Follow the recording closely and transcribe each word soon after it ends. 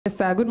Yes,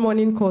 sir. Good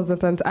morning,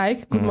 Consultant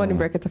Ike. Good morning,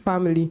 Brekete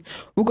family.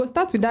 We'll go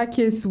start with that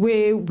case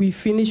where we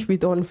finish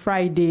with on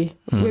Friday,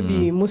 where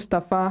be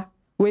Mustafa.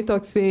 We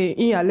talk say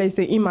let's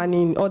say him and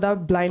in other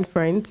blind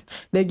friends,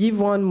 they give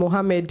one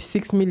Mohammed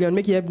 6 million,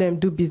 make he help them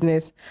do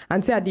business,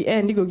 and say at the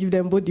end he go give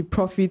them both the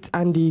profit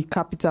and the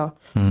capital.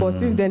 But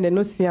since then they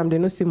no see him, they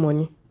no see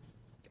money.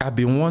 I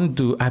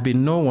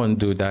been no one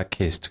do that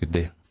case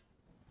today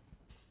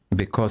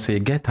because he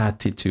get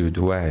attitude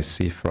where I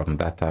see from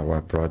that our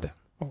brother.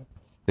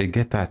 They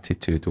get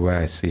attitude where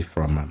I see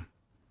from him.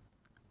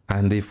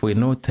 And if we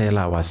no tell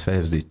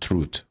ourselves the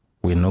truth,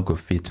 we no go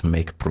fit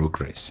make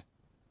progress.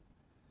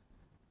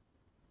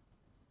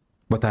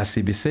 But as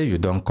he be say, you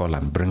don't call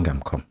and bring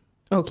him come.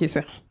 Okay,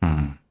 sir.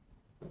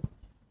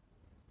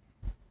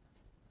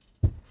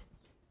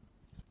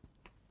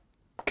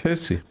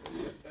 Casey,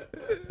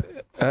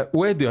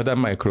 where the other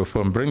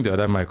microphone? Bring the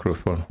other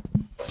microphone.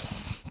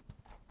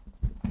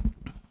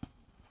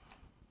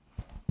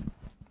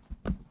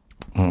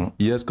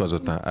 Yes,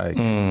 Consultant Ike.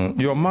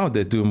 Your mouth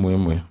they do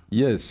mwe.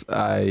 Yes,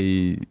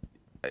 I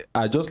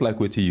just like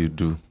what you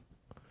do,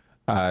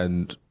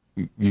 and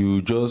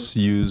you just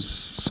use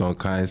some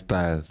kind of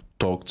style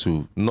talk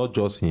to not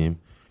just him,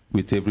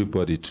 with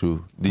everybody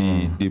too.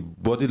 The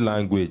body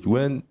language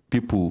when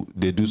people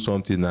they do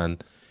something,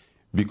 and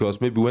because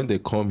maybe when they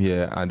come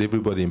here and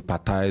everybody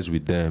empathize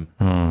with them,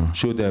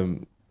 show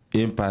them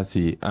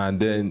empathy,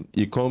 and then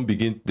they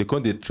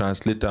can't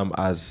translate them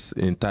as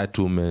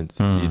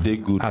entitlement. They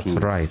good as to,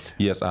 right.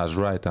 Yes, as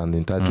right and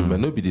entitlement.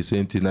 Not be the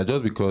same thing. Now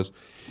just because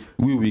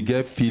we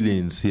get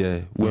feelings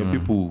here when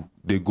people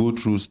they go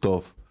through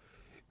stuff,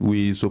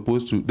 we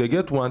supposed to. They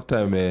get one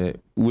time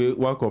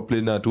one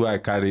complainant who I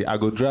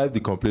go drive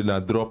the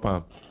complainant, drop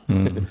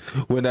him.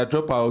 When I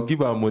drop, I'll give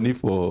her money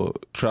for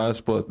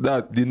transport.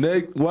 That the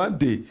next one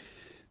day,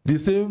 the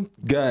same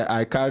guy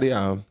I carry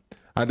him.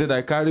 And then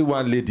I carry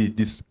one lady,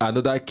 this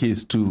another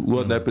case too,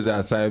 what that person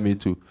assigned me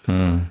to.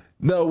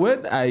 Now,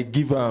 when I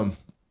give him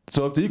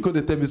something, he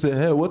could tell me, say,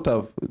 hey, what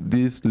of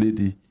this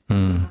lady?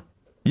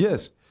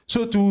 Yes.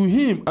 So to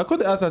him, I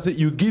could ask, I say,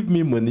 you give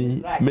me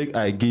money, make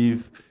I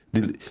give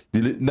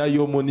now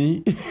your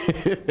money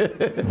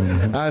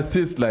and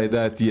things like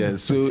that.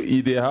 Yes. So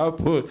it they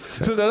happen.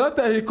 So the other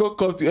time he could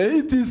come to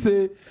anything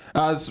say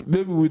as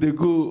maybe we they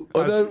go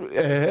other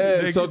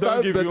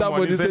sometimes better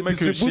money say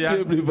distribute to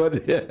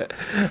everybody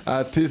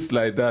and things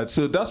like that.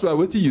 So that's why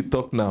what you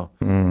talk now.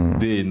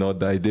 They not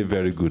that they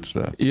very good,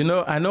 sir. You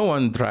know, I no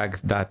one drag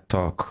that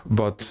talk,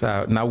 but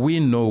now we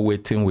know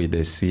waiting with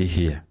the see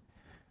here.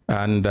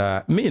 And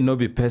me no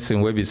be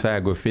person where beside I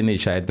go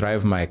finish, I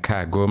drive my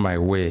car, go my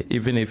way.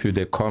 Even if you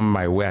they come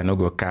my way, I no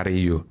go carry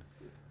you.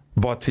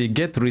 But he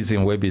get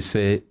reason where be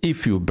say,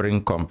 if you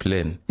bring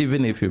complaint,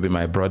 even if you be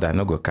my brother, I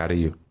no go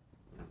carry you.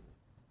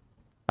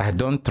 I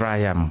don't try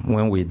him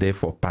when we there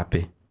for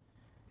papi.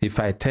 If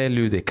I tell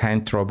you the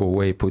kind trouble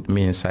where he put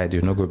me inside,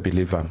 you no go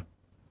believe him.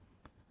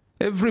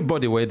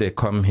 Everybody where they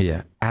come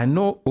here, I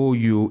no owe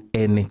you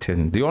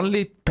anything. The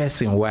only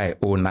person where I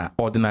owe an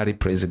ordinary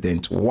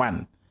president,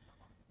 one,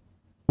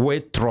 where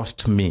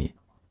trust me,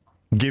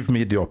 give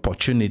me the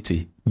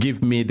opportunity,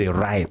 give me the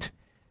right,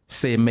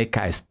 say make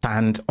I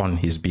stand on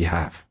his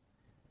behalf.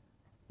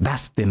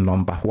 That's the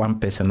number one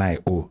person I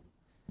owe.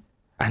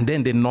 And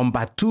then the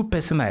number two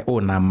person I owe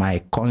now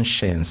my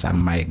conscience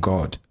and my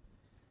God.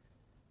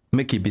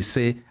 Make it be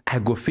say, I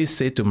go first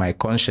say to my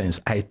conscience,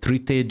 I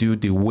treated you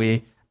the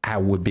way I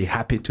would be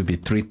happy to be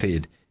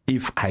treated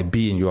if I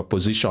be in your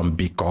position,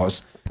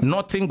 because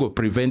nothing will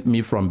prevent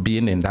me from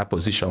being in that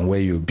position where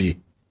you be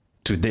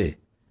today.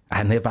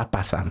 I never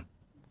pass on.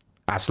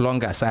 As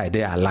long as I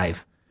dey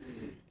alive.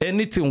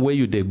 Anything where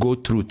you they go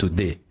through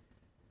today,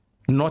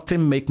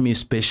 nothing make me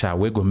special.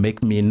 We go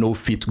make me no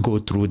fit go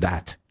through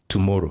that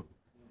tomorrow.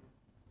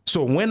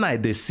 So when I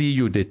they see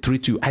you, they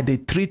treat you, I they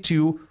treat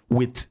you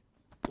with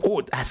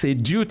as a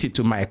duty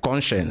to my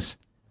conscience.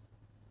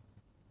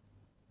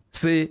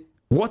 Say,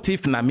 what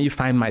if na me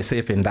find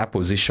myself in that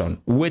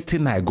position?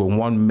 Waiting I go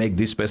want make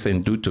this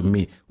person do to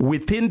me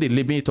within the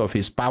limit of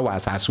his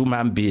powers as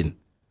human being.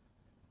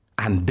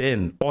 And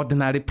then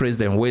ordinary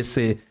president will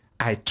say,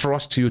 I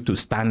trust you to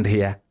stand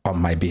here on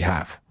my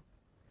behalf.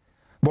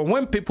 But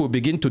when people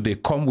begin to they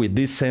come with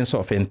this sense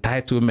of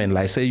entitlement,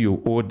 like say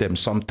you owe them,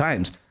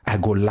 sometimes I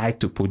go like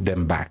to put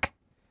them back.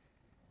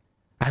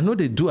 I know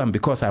they do them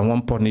because I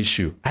won't punish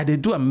you. I they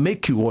do and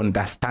make you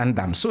understand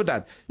them so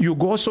that you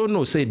go also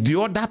know, say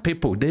the other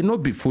people, they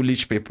not be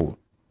foolish people.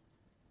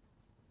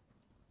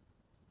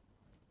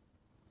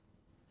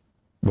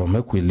 But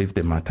make we leave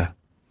the matter.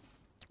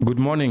 Good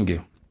morning,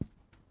 Gil.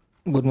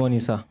 Good morning,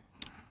 sir.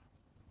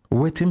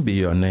 Waiting be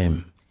your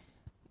name.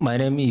 My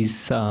name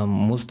is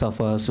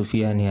Mustafa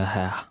Sufian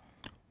Yahya.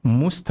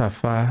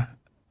 Mustafa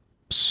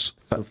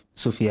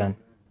Sufian.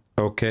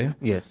 Okay.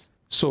 Yes.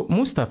 So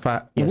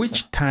Mustafa, Yes,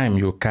 which sir. time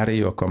you carry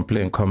your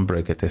complaint come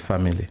break at the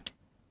family?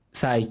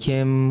 So I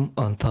came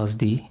on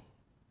Thursday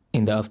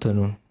in the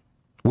afternoon.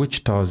 Which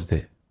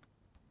Thursday?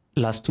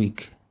 Last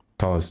week.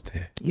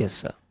 Thursday. Yes,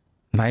 sir.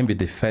 Now be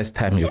the first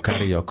time you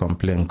carry your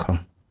complaint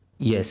come.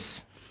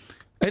 Yes.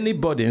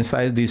 Anybody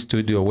inside this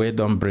studio where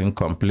don't bring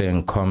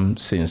complaint come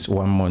since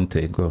 1 month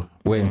ago?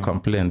 Where in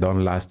complaint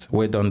don't last?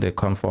 Where don't they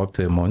come for up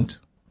to a month?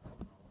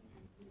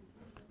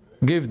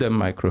 Give them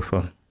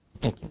microphone.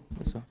 Okay.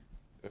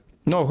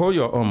 No, hold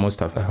your own,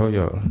 Mustafa. Hold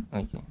your own.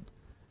 Okay.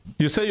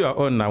 You say your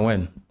own now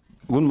when?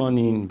 Good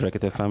morning,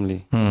 Brekete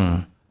family.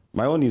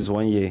 My own is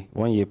 1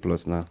 year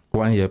plus now.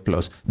 1 year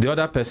plus. The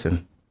other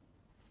person?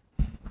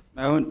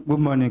 My own, good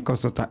morning,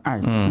 consultant.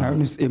 My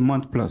own is a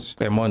month plus.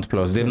 A month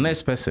plus. The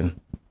next person?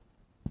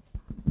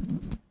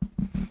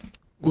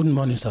 Good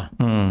morning, sir.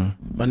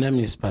 My name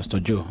is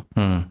Pastor Joe.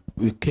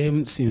 We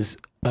came since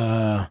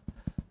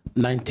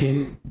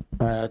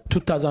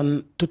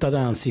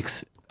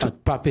 2006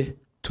 at Pape.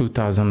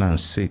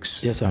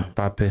 2006. Yes, sir.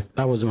 Pape.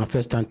 That was my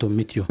first time to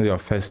meet you. Your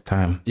first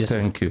time. Yes,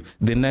 Thank you.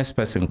 The next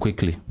person,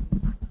 quickly.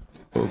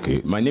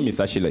 Okay, my name is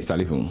Ashila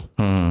Salihun.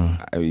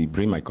 I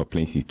bring my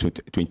complaints in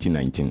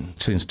 2019.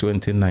 Since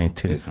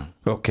 2019. Yes, sir.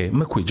 Okay,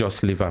 make we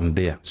just leave them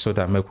there so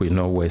that make we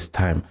not waste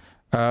time.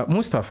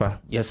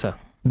 Mustafa. Yes, sir.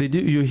 Did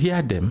you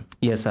hear them?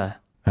 Yes, sir.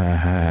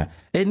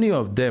 Any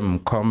of them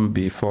come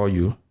before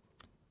you?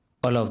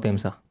 All of them,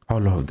 sir.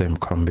 All of them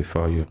come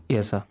before you.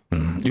 Yes, sir.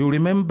 You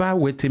remember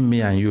waiting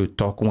me and you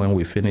talk when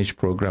we finish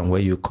program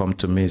where you come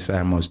to me say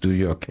I must do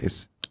your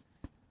case?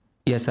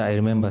 Yes, sir. I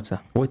remember, sir.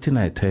 What did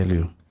I tell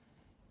you?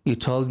 You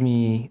told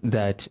me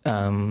that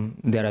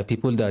there are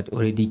people that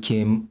already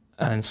came,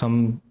 and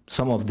some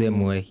of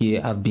them were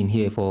here, have been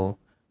here for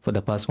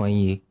the past 1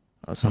 year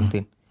or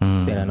something.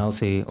 Then I now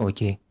say,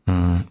 okay.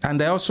 And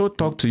I also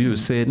talk to you,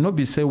 say, no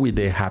be say we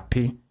they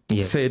happy,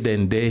 Yes. say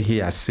then they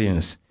here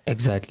since.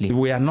 Exactly.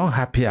 We are not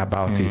happy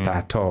about it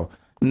at all.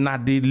 Now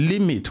the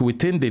limit,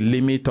 within the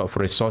limit of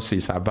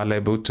resources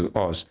available to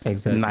us,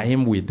 Exactly. now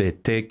him we they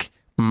take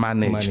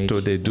manage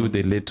to they do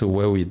the little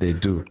where we they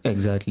do.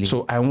 Exactly.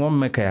 So I won't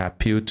make an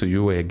appeal to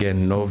you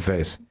again, no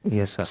verse.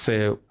 Yes, sir.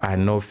 Say I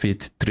no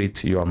fit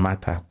treat your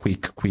matter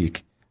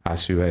quick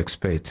as you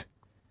expect.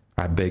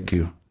 I beg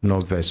you, no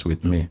verse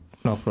with me.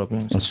 No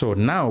problem, sir. So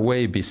now where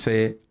it be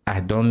say I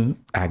don't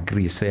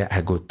agree, say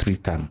I go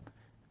treat them.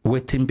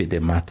 Waiting be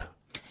the matter.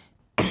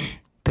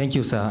 Thank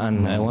you, sir.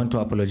 And I want to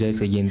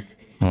apologize again.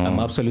 I'm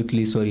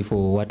absolutely sorry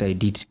for what I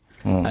did.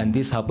 And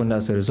this happened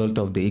as a result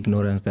of the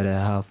ignorance that I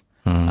have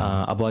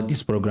about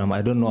this program.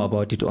 I don't know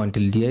about it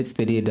until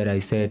yesterday that I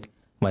said,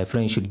 my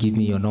friend should give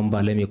me your number,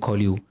 let me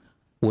call you.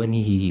 When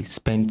he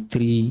spent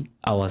 3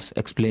 hours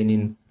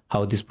explaining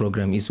how this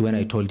program is, when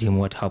I told him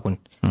what happened.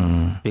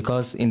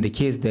 Because in the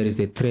case, there is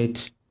a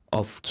threat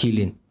of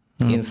killing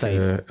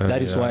inside.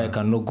 That is why I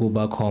cannot go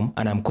back home,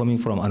 and I'm coming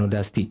from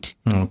another state.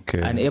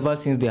 Okay. And ever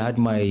since they had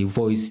my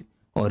voice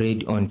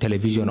already on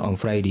television on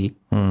Friday,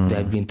 they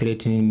have been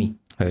threatening me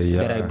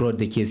that I brought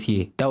the case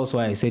here. That was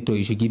why I said to you,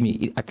 you should give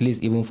me at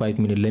least even 5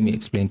 minutes. Let me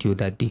explain to you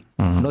that day.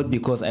 Not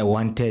because I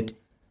wanted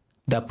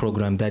that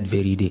program that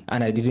very day,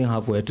 and I didn't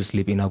have where to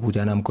sleep in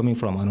Abuja, and I'm coming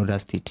from another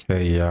state.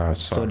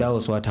 So that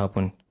was what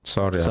happened.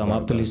 Sorry. So I'm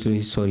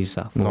absolutely sorry,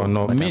 sir. No,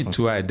 me happened.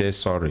 too. I did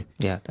sorry.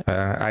 Yeah.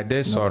 I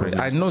did sorry.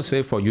 I know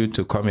say for you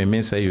to come, it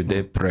means say you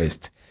did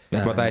pressed.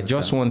 Yeah, but I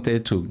just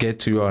wanted to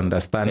get you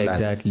understand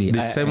exactly. that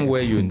the same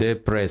way you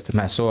did pressed,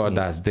 and I saw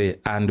others there,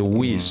 and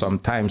we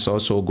sometimes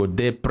also go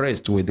there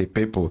pressed with the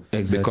people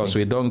because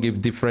we don't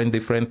give different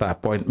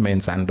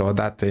appointments and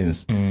other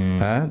things.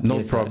 No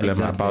Yes, problem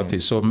sir, exactly. about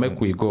it. So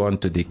make we go on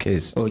to the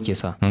case. Okay,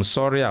 sir. I'm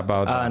sorry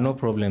about that. No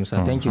problem,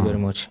 sir. Thank you very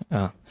much.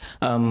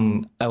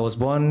 I was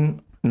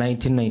born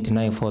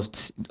 1999,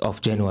 1st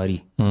of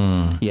January.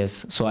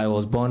 Yes, so I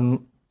was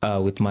born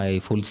with my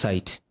full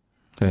sight.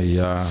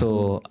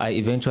 So I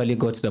eventually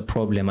got the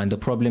problem, and the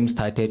problem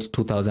started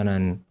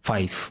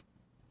 2005.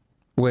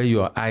 Where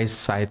your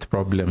eyesight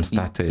problem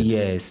started?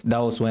 Yes, that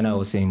was when I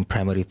was in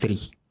primary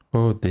 3.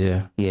 Oh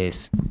dear.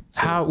 Yes.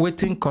 So, how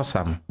waiting cause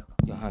your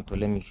hand,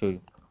 let me show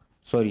you.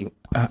 Sorry.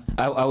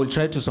 I will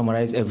try to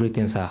summarize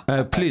everything, sir.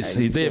 Please,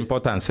 is it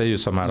important say you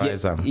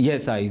summarize them?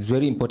 Yes, sir, it's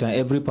very important.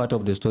 Every part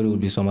of the story will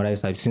be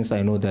summarized, since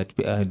I know that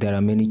there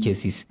are many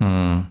cases.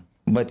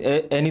 But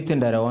anything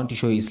that I want to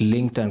show is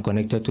linked and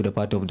connected to the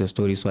part of the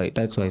story, so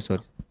that's why I saw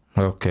it.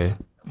 Okay.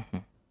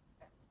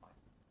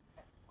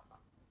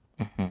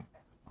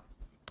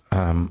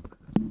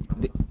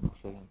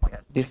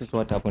 This is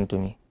what happened to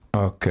me.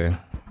 Okay.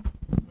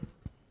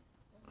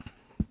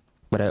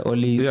 But I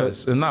only...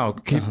 Yes, now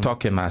keep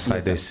talking as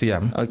I see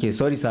them. Okay,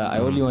 sorry, sir. I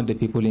only want the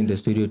people in the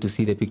studio to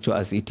see the picture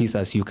as it is,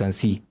 as you can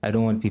see. I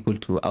don't want people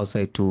to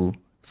outside to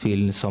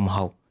feel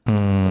somehow.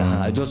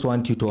 I just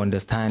want you to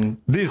understand.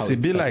 This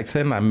it be like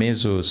saying a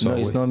measles. No,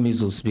 it's not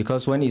measles,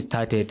 because when it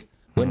started,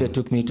 when they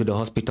took me to the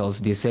hospitals,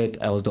 they said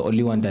I was the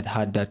only one that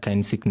had that kind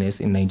of sickness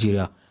in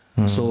Nigeria.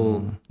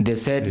 So they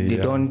said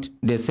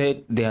they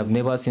said they have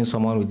never seen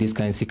someone with this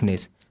kind of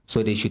sickness.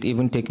 So they should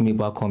even take me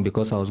back home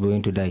because I was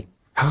going to die.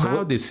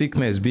 How the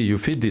sickness be? You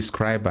feel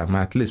describe them,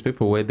 at least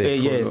people where they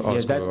yes,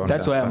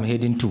 that's why I'm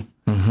heading to.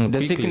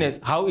 The sickness,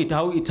 how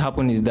it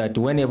happened is that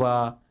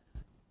whenever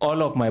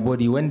all of my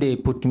body, when they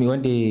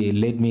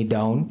laid me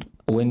down,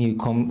 when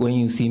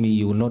you see me,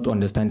 you will not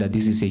understand that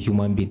this is a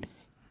human being.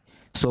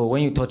 So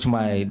when you touch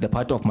any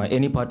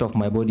part of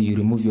my body, you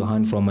remove your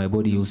hand from my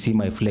body, you'll see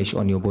my flesh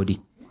on your body.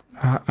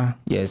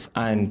 Yes,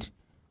 and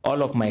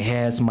all of my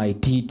hairs, my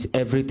teeth,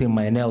 everything,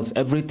 my nails,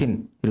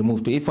 everything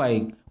removed. If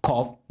I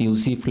cough, you'll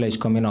see flesh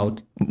coming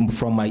out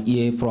from my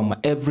ear, from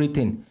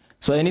everything.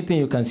 So anything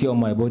you can see on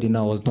my body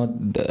now was not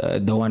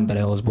the one that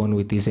I was born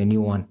with, is a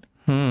new one.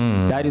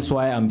 That is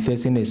why I'm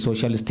facing a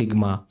social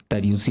stigma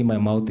that you see my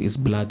mouth is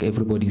black.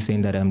 Everybody's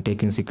saying that I'm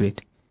taking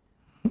secret.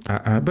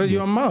 But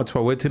your mouth,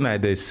 for waiting I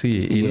they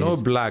see, you know,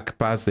 black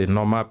past the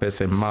normal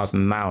person mouth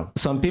now.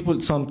 Some people,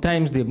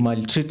 sometimes they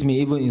maltreat me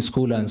even in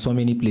school and so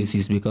many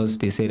places because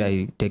they said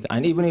I take,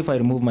 and even if I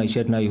remove my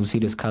shirt now, you see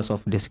the scars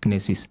of the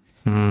sicknesses.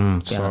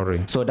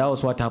 Sorry. So that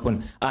was what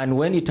happened. And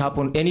when it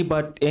happened, any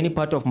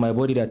part of my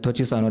body that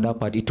touches another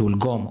part, it will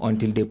gum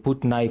until they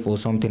put knife or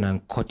something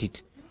and cut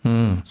it.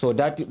 So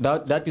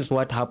that is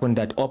what happened.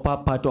 That upper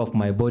part of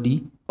my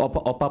body,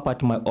 upper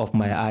part of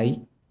my eye,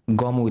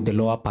 gum with the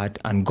lower part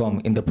and gum.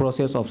 In the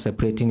process of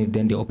separating it,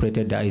 then they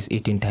operated the eyes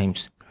 18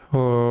 times.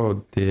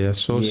 Oh dear,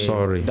 sorry. So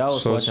sorry.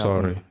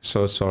 Happened.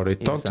 So sorry.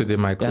 Talk to the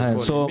microphone.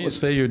 So you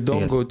say you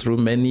don't go through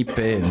many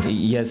pains.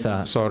 Yes,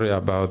 sir. Sorry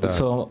about that.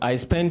 So I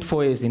spent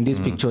 4 years in this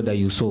picture that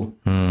you saw.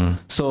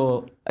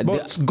 So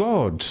but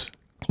God,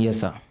 yes,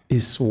 sir,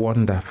 is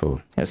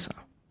wonderful. Yes, sir.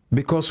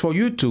 Because for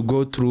you to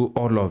go through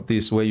all of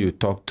this where you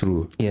talk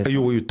through,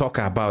 you talk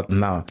about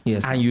now,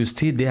 and you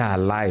still there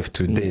alive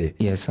today.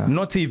 Yes, sir.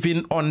 Not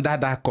even under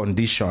that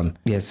condition.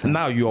 Yes, sir.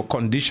 Now your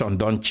condition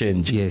don't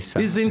change. Yes, sir.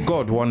 Isn't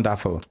God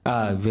wonderful?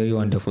 Very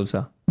wonderful,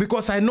 sir.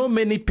 Because I know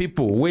many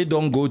people we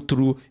don't go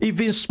through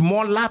even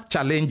smaller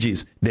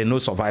challenges, they no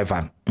survive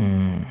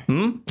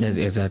them. Yes,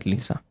 exactly,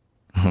 sir.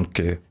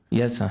 Okay.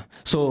 Yes, sir.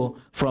 So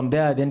from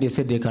there, then they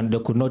said they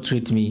could not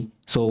treat me.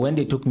 So when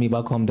they took me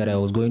back home that I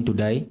was going to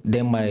die,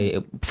 then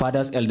my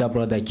father's elder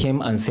brother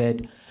came and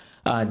said,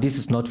 this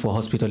is not for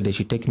hospital. They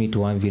should take me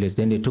to one village.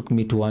 Then they took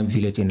me to one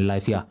village in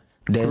Lafia.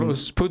 Then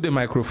put the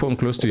microphone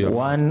close to your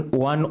one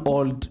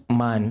old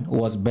man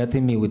was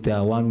bathing me with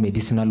one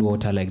medicinal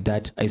water like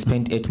that. I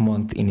spent 8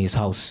 months in his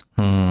house.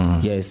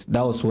 Yes,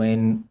 that was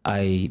when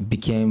I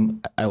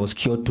was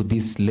cured to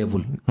this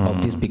level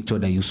of this picture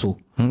that you saw.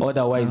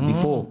 Otherwise,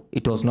 before,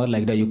 it was not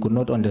like that. You could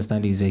not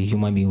understand he's a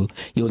human being.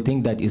 You will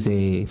think that is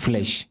a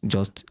flesh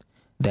just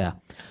there.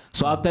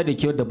 So after they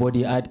cured the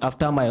body,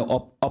 after my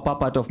upper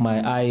part of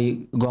my eye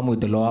gone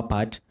with the lower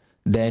part,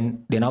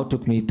 then they now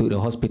took me to the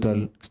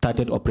hospital,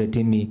 started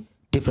operating me,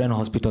 different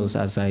hospitals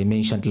as I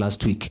mentioned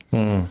last week.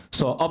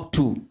 So up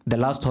to the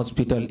last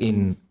hospital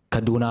in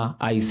Kaduna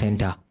Eye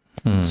Center.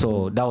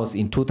 So that was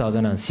in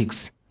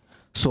 2006.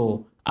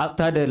 So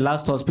after the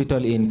last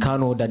hospital in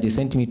Kano that they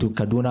sent me to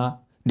Kaduna,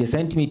 they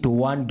sent me to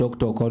one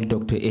doctor called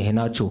Dr.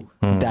 Ehenacho,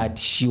 that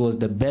she was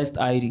the best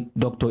eye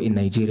doctor in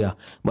Nigeria.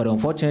 But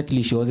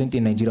unfortunately, she wasn't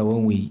in Nigeria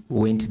when we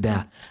went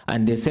there.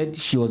 And they said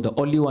she was the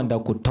only one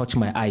that could touch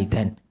my eye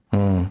then.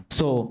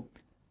 So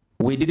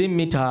we didn't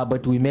meet her,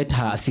 but we met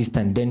her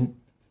assistant. Then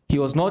he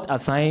was not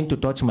assigned to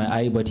touch my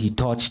eye, but he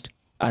touched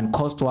and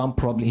caused one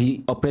problem.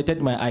 He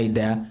operated my eye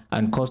there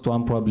and caused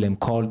one problem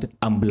called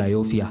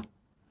amblyopia,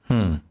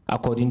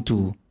 according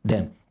to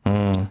them.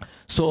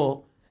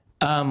 So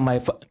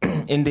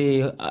in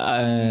the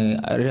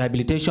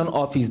rehabilitation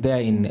office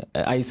there in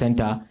eye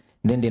center,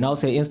 then they now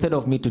say instead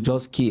of me to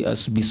just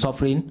be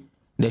suffering,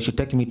 they should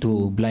take me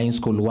to blind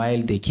school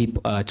while they keep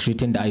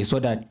treating the eye, so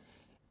that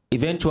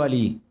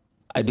eventually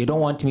they don't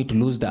want me to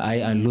lose the eye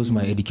and lose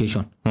my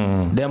education.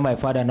 Then my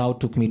father now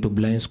took me to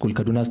blind school,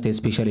 Kaduna State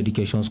Special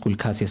Education School,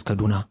 Cassius,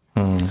 Kaduna.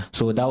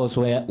 So that was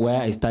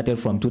where I started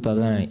from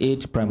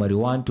 2008 primary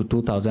 1 to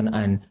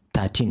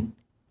 2013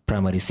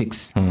 primary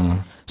 6.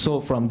 So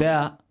from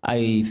there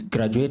I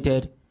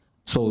graduated.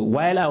 So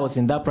while I was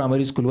in that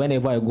primary school,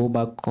 whenever I go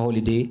back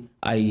holiday,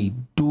 I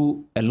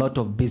do a lot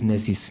of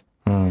businesses,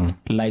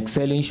 like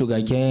selling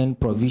sugarcane,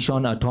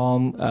 provision at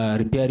home,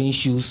 repairing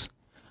shoes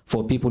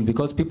for people,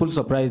 because people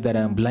surprised that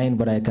I'm blind,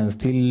 but I can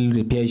still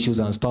repair shoes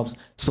and stuff.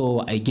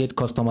 So I get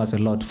customers a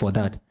lot for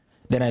that.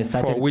 Then I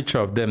started. For which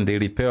of them? The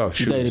repair of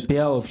shoes? The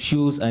repair of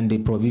shoes and the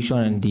provision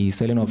and the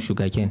selling of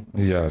sugarcane.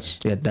 Yes.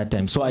 At that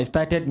time. So I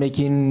started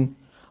making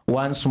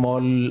one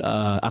small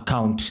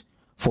account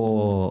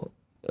for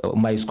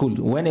my school.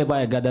 Whenever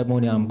I gather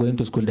money, I'm going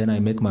to school, then I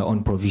make my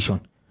own provision.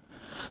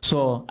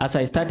 So as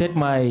I started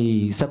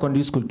my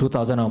secondary school,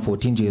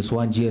 2014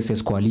 JS1,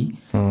 GSS Quali,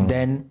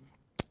 then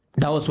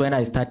that was when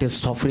I started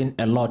suffering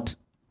a lot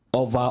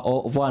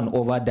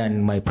over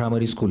than my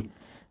primary school.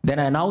 Then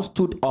I now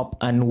stood up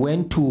and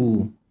went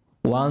to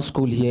one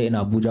school here in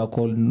Abuja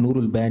called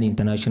Nurul Bayan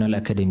International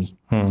Academy.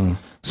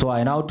 So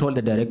I now told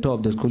the director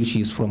of the school,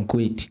 she's from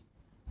Kuwait,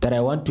 that I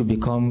want to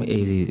become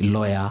a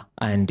lawyer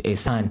and a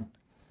son,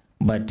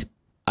 but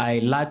I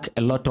lack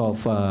a lot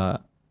of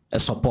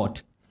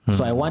support.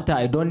 So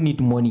I don't need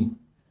money,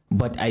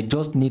 but I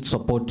just need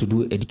support to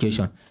do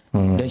education.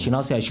 Then she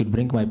now said I should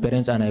bring my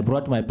parents, and I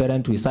brought my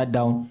parents. We sat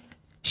down.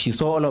 She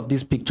saw all of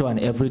this picture and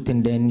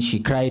everything. Then she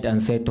cried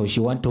and said, oh, she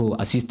want to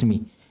assist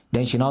me.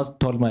 Then she now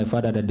told my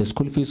father that the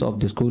school fees of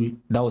the school,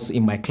 that was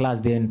in my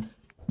class then,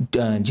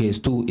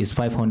 JS2 is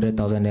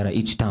 500,000 naira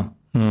each term.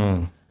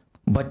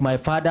 But my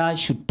father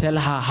should tell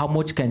her how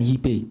much can he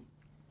pay.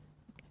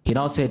 He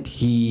now said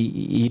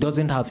he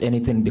doesn't have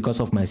anything because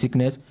of my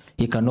sickness.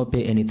 He cannot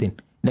pay anything.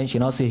 Then she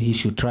now said he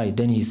should try.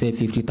 Then he said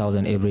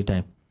 50,000 every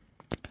time.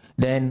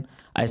 Then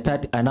I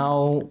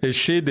now... Is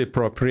she the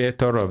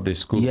proprietor of the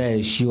school?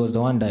 Yeah, she was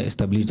the one that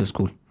established the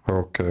school.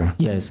 Okay.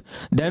 Yes.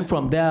 Then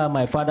from there,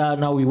 my father,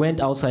 now we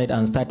went outside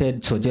and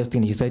started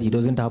suggesting. He said he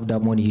doesn't have that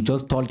money. He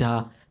just told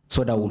her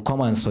so that we'll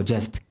come and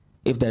suggest.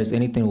 If there's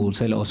anything, we'll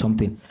sell or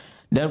something.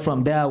 Then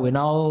from there, we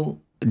now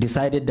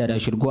decided that I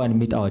should go and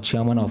meet our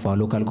chairman of our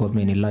local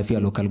government in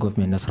Lafia local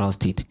government, Nasarawa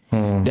State.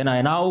 Then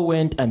I now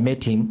went and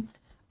met him.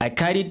 I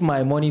carried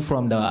my money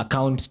from the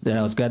account that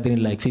I was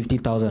gathering, like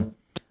 50,000.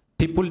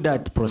 People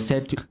that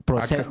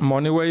processed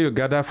money where you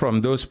gather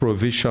from those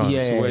provisions,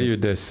 yes, where you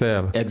they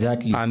sell.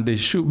 Exactly. And the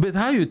shoe, but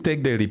how you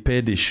take the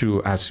repair the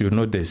shoe as you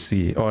know they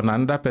see, or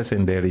another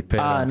person they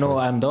repair? No,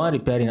 I'm the one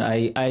repairing.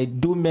 I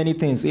do many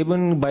things,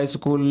 even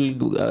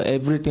bicycle,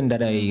 everything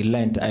that I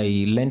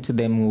lent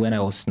them when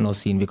I was not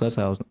seeing, because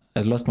I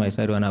lost my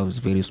sight when I was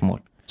very small.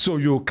 So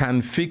you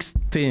can fix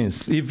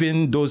things,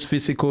 even those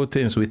physical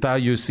things,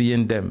 without you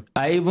seeing them.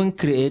 I even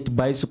create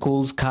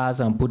bicycles,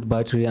 cars, and put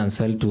battery and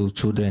sell to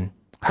children.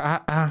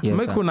 Yes,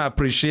 make una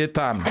appreciate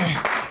them.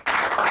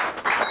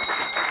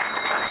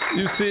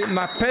 You see,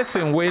 na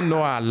person we no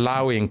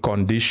allowing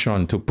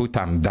condition to put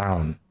them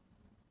down.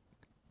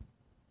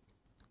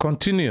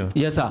 Continue.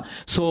 Yes, sir.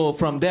 So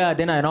from there,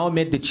 then I now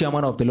met the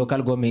chairman of the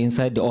local government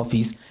inside the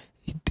office.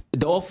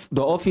 The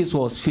office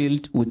was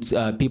filled with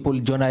people,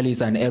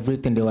 journalists and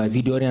everything. They were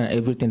videoing and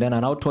everything. Then I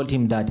now told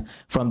him that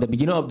from the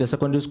beginning of the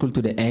secondary school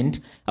to the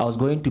end, I was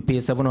going to pay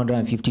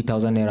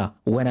 750,000 naira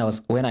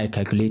when I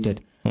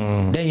calculated.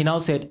 Then he now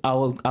said,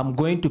 I'm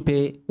going to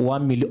pay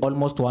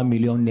almost 1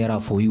 million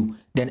naira for you.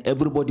 Then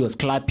everybody was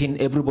clapping.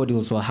 Everybody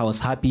was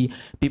happy.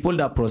 People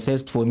that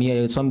processed for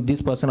me,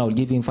 this person I will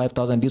give him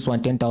 5,000, this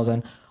one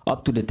 10,000,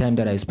 up to the time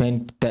that I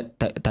spent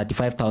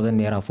 35,000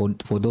 naira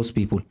for those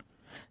people.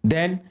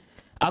 Then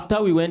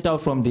after we went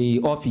out from the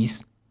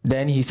office,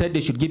 then he said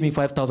they should give me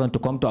 5,000 to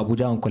come to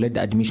Abuja and collect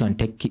the admission and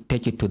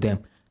take it to them.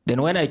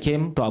 Then when I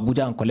came to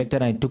Abuja and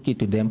collected and took it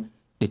to them,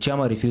 the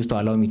chairman refused to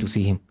allow me to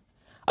see him.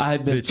 I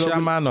have been the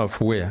chairman of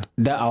where?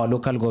 Our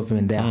local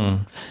government there.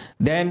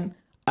 Then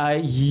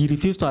he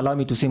refused to allow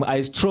me to see him.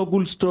 I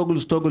struggled to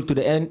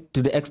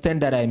the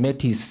extent that I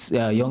met his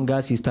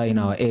younger sister in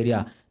our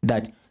area.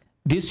 That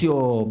this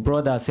your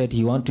brother said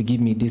he want to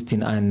give me this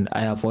thing, and I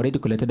have already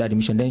collected the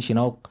admission. Then she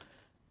now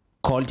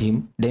called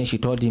him. Then she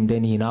told him.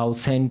 Then he now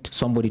sent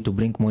somebody to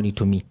bring money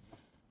to me.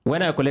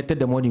 When I collected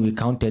the money, we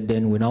counted.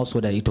 Then we now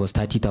saw that it was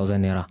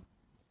 30,000 naira.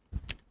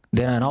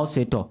 Then I now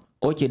said, oh,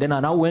 okay. Then I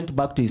now went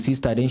back to his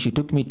sister. Then she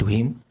took me to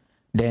him.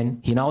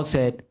 Then he now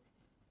said,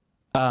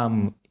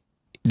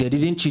 they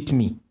didn't cheat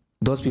me.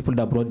 Those people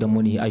that brought the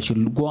money, I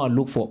should go and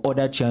look for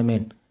other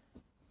chairmen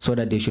so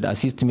that they should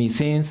assist me,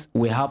 since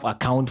we have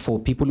account for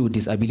people with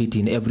disability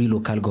in every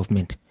local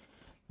government.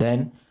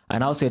 Then I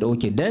now said,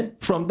 okay. Then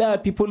from there,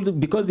 people,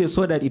 because they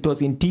saw that it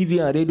was in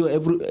TV and radio,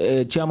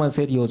 every chairman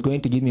said he was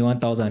going to give me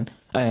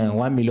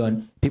 1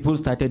 million. People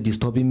started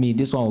disturbing me.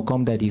 This one will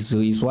come that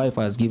his wife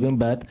has given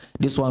birth.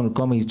 This one will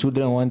come, his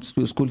children want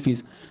school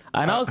fees.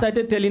 And I now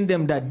started telling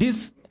them that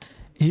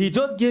he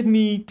just gave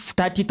me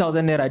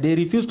 30,000 naira. They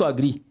refused to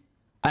agree.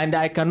 And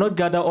I cannot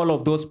gather all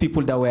of those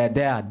people that were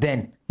there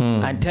then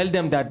and tell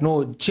them that,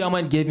 no,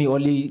 chairman gave me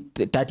only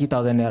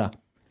 30,000 naira.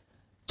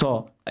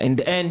 So in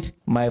the end,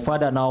 my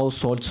father now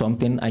sold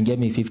something and gave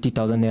me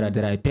 50,000 naira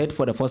that I paid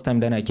for the first time.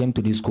 Then I came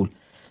to this school.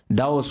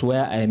 That was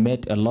where I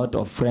met a lot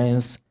of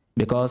friends,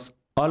 because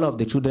all of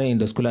the children in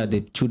the school are the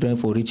children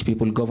for rich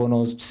people,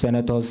 governors,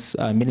 senators,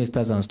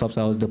 ministers and stuff.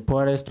 So I was the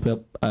poorest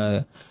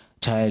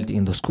child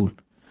in the school.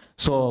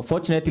 So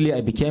fortunately,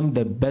 I became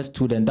the best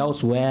student. That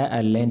was where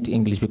I learned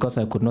English, because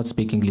I could not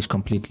speak English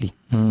completely.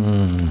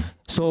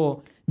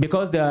 So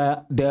because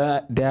there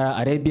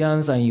are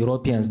Arabians and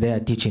Europeans there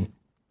teaching,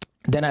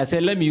 then I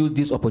said, let me use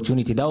this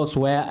opportunity. That was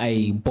where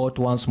I bought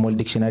one small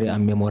dictionary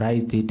and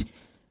memorized it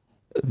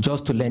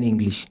just to learn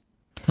English.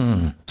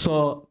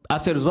 So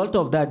as a result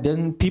of that,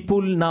 then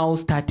people now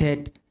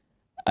started,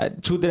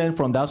 children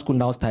from that school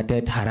now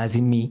started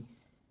harassing me,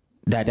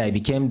 that I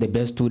became the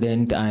best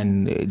student,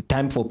 and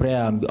time for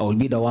prayer, I will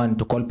be the one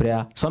to call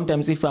prayer.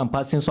 Sometimes if I'm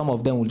passing, some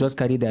of them will just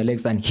carry their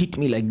legs and hit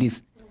me like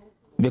this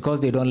because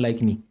they don't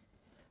like me.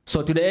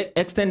 So to the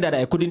extent that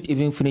I couldn't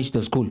even finish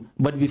the school.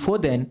 But before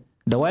then,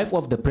 the wife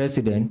of the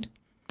president,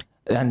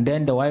 and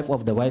then the wife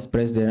of the vice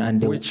president,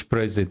 and which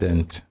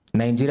president?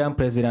 Nigerian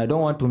president. I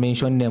don't want to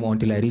mention them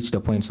until I reach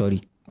the point,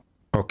 sorry.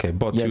 Okay,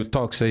 but yes. You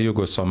talk, say you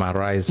go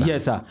summarize.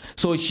 Yes, sir.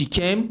 So she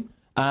came,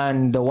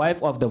 and the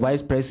wife of the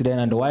vice president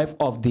and the wife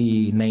of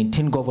the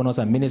 19 governors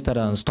and ministers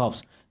and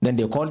stuffs, then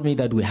they called me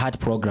that we had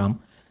program.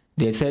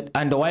 They said,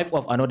 and the wife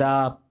of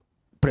another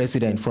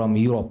president from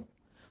Europe.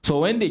 So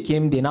when they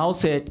came, they now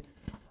said,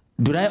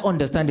 did I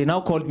understand? They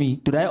now called me.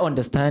 Did I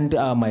understand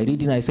my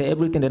reading? I said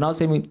everything. They now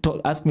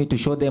asked me to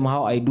show them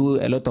how I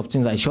do a lot of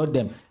things. I showed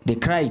them. They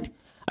cried.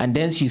 And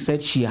then she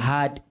said she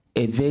had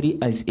a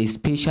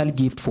special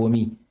gift for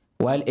me,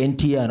 while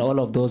NT and all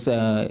of those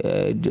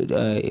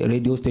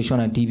radio station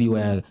and TV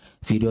were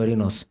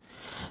videoing us.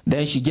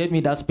 Then she gave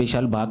me that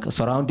special bag,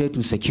 surrounded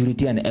with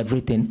security and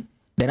everything.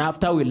 Then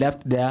after we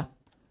left there,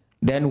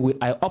 then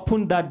I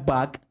opened that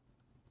bag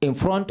in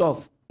front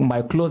of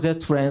my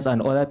closest friends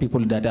and other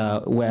people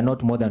that were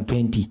not more than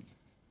 20.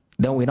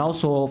 Then we now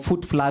saw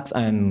food flags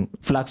and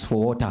flags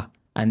for water,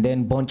 and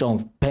then bunch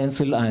of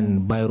pencil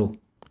and biro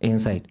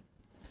inside.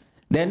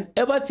 Then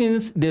ever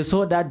since they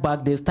saw that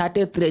bag, they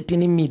started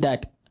threatening me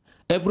that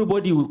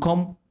everybody will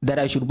come, that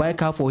I should buy a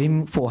car for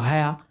him for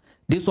hire.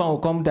 This one will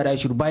come, that I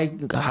should buy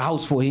a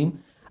house for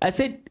him. I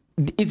said,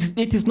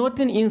 it is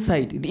nothing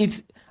inside.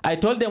 I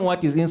told them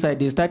what is inside.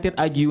 They started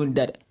arguing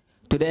that,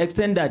 to the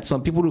extent that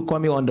some people will call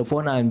me on the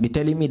phone and be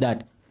telling me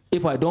that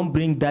if I don't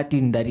bring that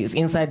in that is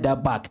inside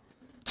that bag.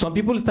 Some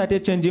people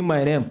started changing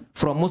my name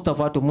from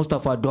Mustafa to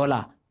Mustafa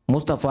Dollar,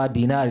 Mustafa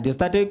Dinar. They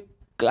started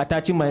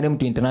attaching my name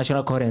to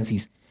international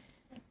currencies.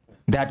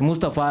 That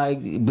Mustafa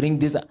bring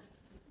this.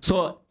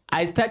 So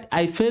I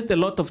faced a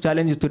lot of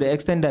challenges to the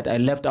extent that I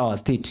left our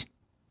state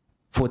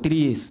for 3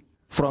 years.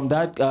 From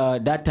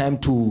that time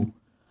to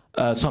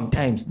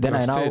sometimes. Then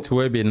Your I now state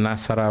will be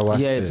Nasarawa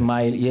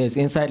state.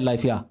 Inside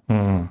life, yeah.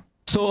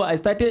 So I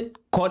started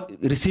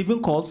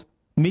receiving calls,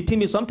 meeting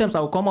me. Sometimes I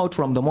will come out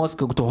from the mosque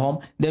to home.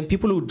 Then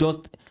people would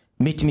just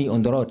meet me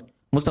on the road.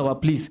 Mustafa,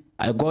 please,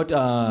 I got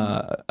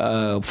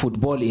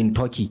football in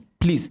Turkey.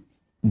 Please,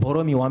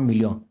 borrow me 1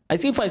 million. I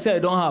see, if I say I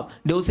don't have,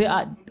 they will say,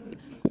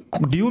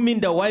 do you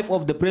mean the wife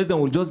of the president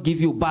will just give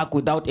you back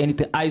without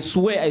anything? I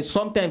swear,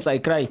 sometimes I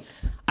cry.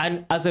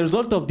 And as a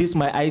result of this,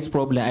 my eyes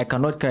problem, I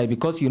cannot cry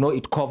because,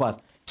 it covers.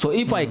 So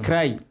if I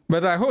cry...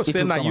 But I hope,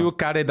 say, now you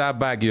carry that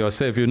bag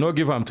yourself. You not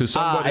give them to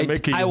somebody,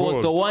 make it I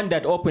was the one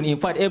that opened. In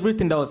fact,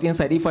 everything that was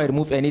inside, if I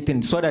remove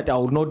anything, so that I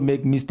will not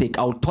make mistake,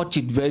 I will touch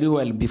it very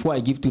well before I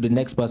give to the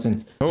next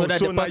person. So that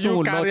the now person you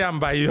will carry them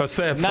by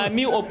yourself. Now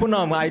me open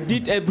them. I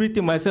did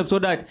everything myself, so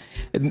that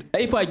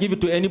if I give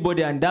it to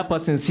anybody and that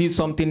person sees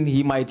something,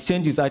 he might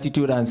change his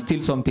attitude and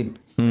steal something.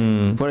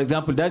 For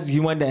example, that's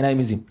human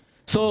dynamism.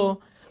 So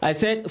I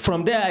said,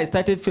 from there, I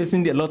started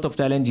facing a lot of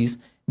challenges.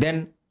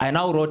 Then I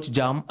now wrote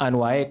JAM and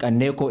WAEC and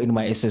NECO in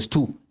my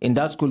SS2 in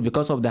that school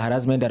because of the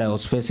harassment that I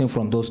was facing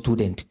from those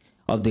students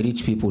of the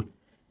rich people.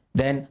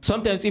 Then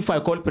sometimes if I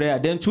call prayer,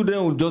 then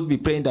children will just be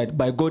praying that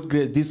by God's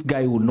grace, this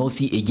guy will not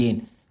see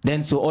again.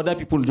 Then so other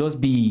people will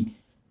just be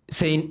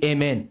saying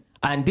amen.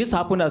 And this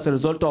happened as a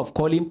result of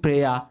calling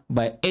prayer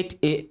by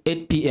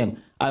 8 p.m.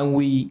 And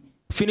we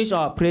finish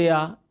our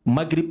prayer,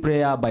 Maghrib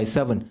prayer by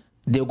 7.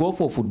 They go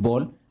for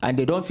football and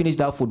they don't finish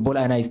that football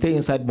and I stay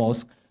inside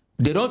mosque.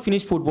 They don't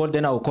finish football,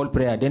 then I will call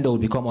prayer, then they will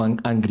become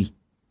angry.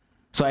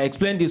 So I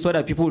explained this so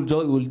that people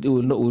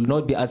will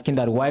not be asking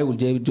that why would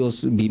they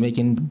just be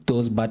making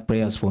those bad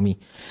prayers for me.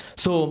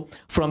 So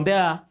from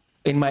there,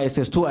 in my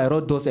SS2, I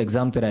wrote those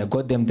exams that I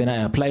got them. Then I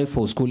applied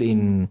for school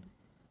in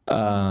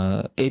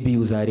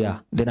ABU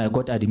Zaria. Then I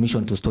got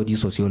admission to study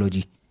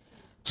sociology.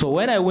 So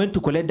when I went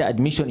to collect the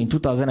admission in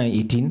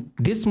 2018,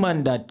 this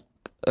man that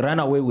ran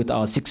away with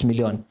our 6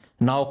 million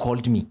now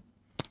called me.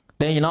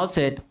 Then he now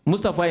said,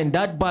 Mustafa, in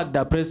that bag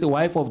that the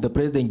wife of the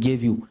president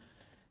gave you,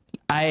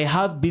 I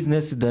have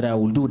business that I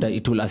will do that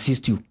it will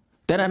assist you.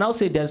 Then I now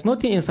said, there's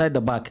nothing inside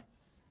the bag.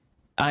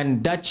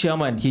 And that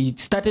chairman, he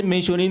started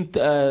mentioning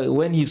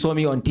when he saw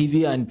me on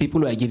TV and people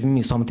were giving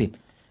me something.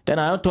 Then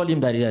I told him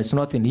that there's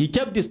nothing. He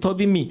kept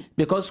disturbing me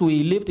because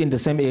we lived in the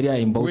same area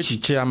in Bauchi.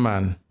 Which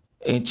chairman?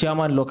 A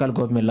chairman, local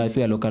government,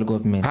 Lafia local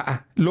government.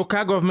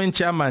 Local government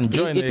chairman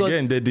join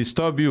again. They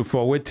disturb you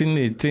for waiting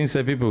the things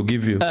that people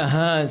give you.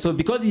 So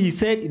because he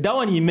said that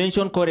one, he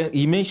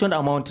mentioned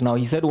amount now.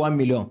 He said 1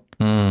 million.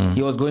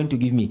 He was going to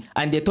give me,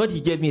 and they thought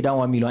he gave me that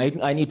 1 million,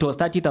 and it was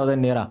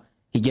 30,000 naira.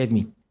 He gave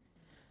me.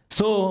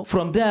 So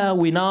from there,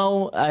 I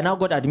now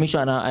got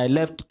admission. I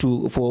left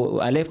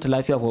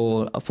Lafia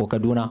for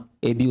Kaduna,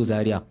 ABU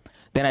Zaria.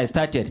 Then I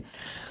started.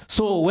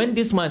 So when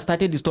this man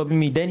started disturbing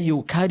me, then he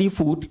will carry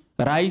food,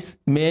 rice,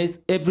 maize,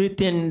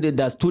 everything that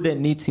the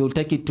student needs.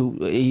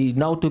 He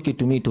now took it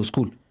to me to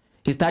school.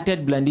 He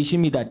started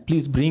blandishing me that,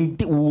 please bring,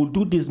 we will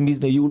do this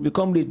business, you will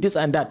become this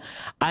and that.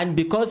 And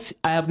because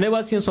I have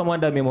never seen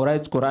someone that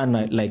memorized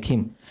Quran like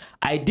him,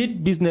 I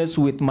did business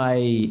with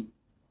my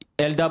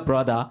elder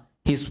brother.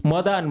 His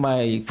mother and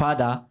my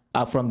father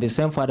are from the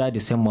same father, the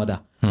same mother.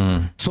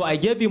 So I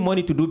gave him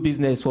money to do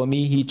business for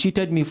me. He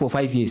cheated me for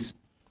 5 years.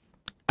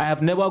 I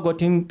have never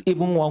gotten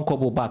even 1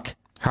 kobo back.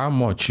 How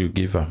much you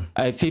give him?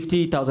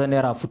 50,000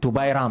 naira to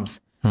buy rams.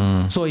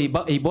 So he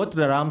bought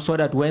the rams so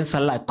that when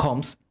Salah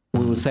comes,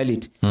 we will sell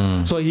it.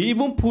 So he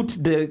even put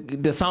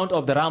the sound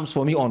of the rams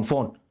for me on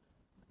phone,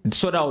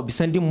 so that I will be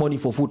sending money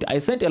for food. I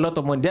sent a lot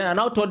of money. Then I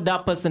now told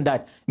that person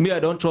that I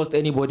don't trust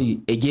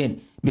anybody again,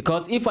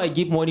 because if I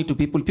give money to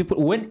people,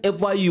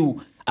 whenever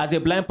you, as a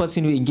blind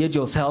person, you engage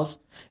yourself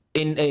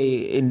in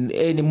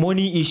a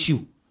money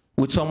issue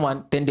with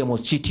someone, then they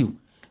must cheat you.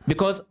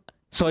 Because,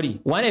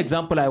 one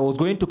example, I was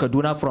going to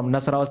Kaduna from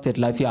Nasarawa State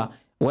Lafia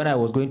when I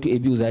was going to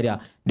ABU Zaria.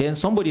 Then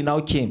somebody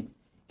now came.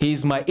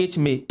 He's my age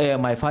mate,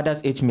 my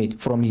father's age mate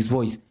from his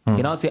voice.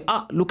 He now say,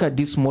 look at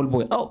this small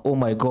boy. Oh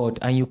my God.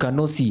 And you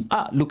cannot see.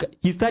 Look,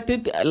 he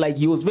started like,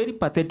 he was very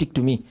pathetic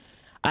to me.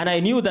 And I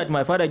knew that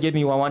my father gave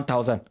me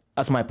 1,000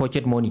 as my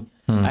pocket money.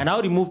 I now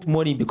removed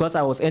money because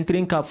I was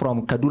entering car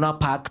from Kaduna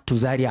Park to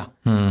Zaria.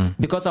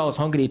 Because I was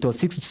hungry. It was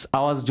 6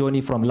 hours journey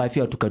from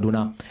Lafia to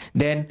Kaduna.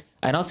 Then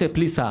I now said,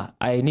 please, sir,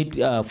 I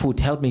need food.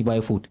 Help me buy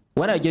food.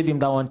 When I gave him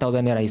that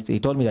 1,000 naira, he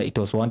told me that it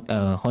was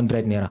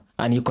 100 naira.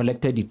 And he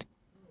collected it.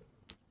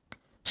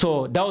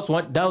 So that was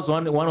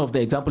one of the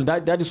examples.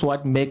 That is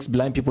what makes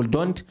blind people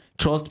don't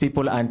trust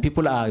people, and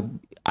people are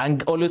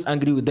always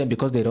angry with them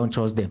because they don't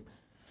trust them.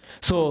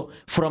 So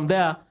from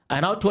there,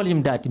 I now told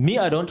him that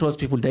I don't trust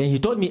people. Then he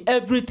told me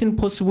everything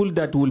possible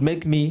that will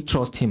make me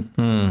trust him.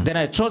 Then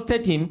I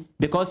trusted him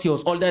because he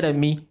was older than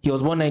me. He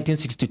was born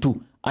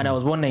 1962 and I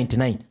was born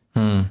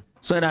 1999.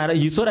 So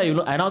you saw that,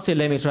 I now said,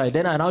 let me try.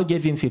 Then I now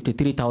gave him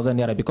 53,000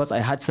 naira because I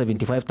had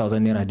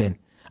 75,000 naira then.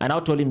 I now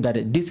told him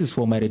that this is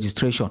for my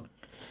registration.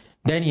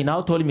 Then he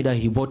now told me that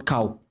he bought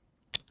cow.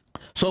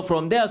 So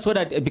from there, so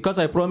that because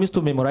I promised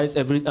to memorize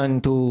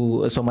and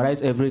to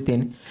summarize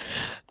everything,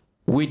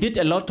 we did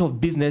a lot of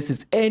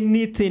businesses.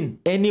 Anything,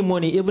 any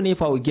money, even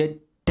if I would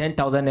get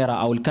 10,000 naira,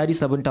 I will carry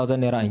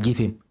 7,000 naira and give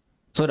him,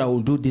 so that I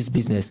will do this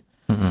business.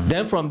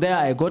 Then from there,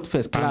 I got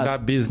first class. And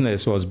that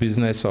business was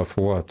business of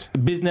what?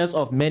 Business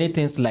of many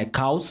things like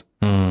cows,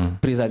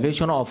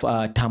 preservation of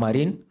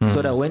tamarind,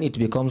 so that when it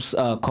becomes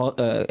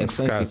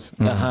expensive,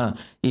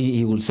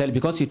 he will sell.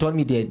 Because he told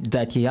me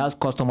that he has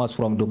customers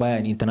from Dubai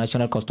and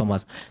international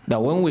customers.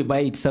 That when we buy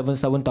it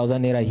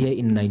 7,000 naira here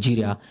in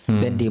Nigeria,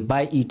 then they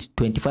buy it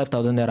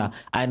 25,000 naira.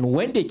 And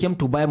when they came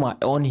to buy my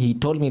own, he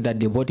told me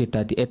that they bought it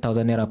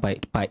 38,000 naira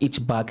per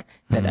each bag.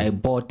 That I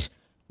bought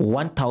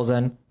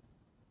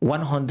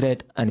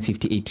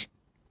 1,158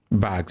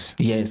 bags.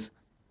 Yes.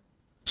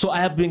 So I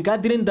have been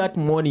gathering that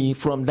money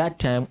from that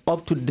time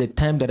up to the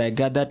time that I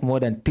gathered more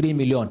than 3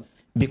 million,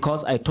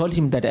 because I told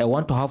him that I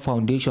want to have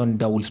foundation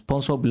that will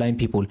sponsor blind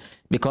people,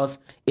 because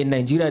in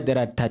Nigeria there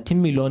are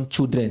 13 million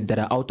children that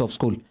are out of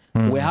school.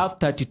 We have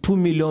 32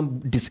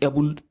 million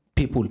disabled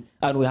people,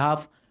 and we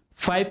have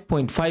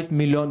 5.5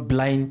 million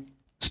blind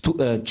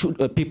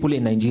people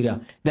in Nigeria.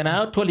 Then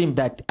I told him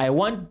that I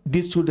want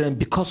these children,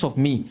 because of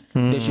me,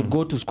 they should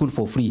go to school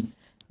for free.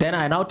 Then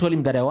I now told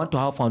him that I want to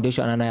have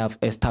foundation, and I have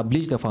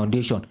established the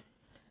foundation.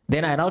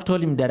 Then I now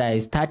told him that I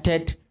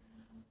started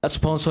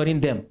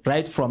sponsoring them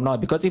right from now,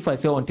 because if I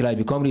say until I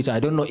become rich, I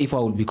don't know if I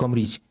will become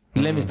rich.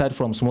 Let me start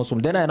from small.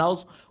 Then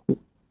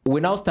we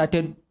now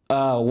started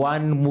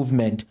one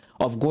movement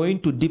of going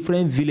to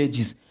different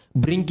villages,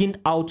 bringing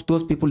out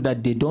those people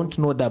that they don't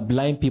know that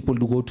blind people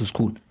do go to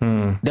school.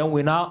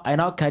 Then I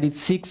now carried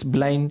 6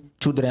 blind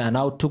children and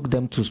now took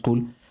them to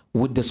school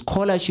with the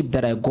scholarship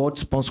that I got,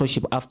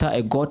 sponsorship after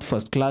I got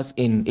first class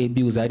in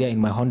ABU Zaria in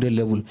my 100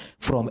 level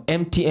from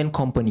MTN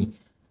company.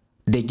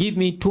 They give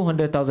me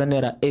 200,000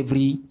 naira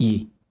every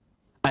year.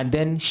 And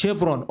then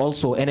Chevron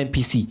also,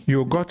 NNPC.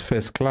 You got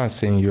first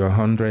class in your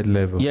 100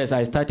 level? Yes,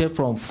 I started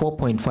from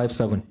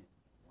 4.57.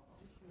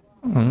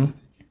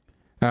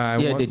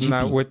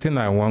 Now, waiting,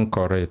 I won't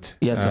correct.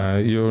 Yes, sir.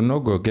 You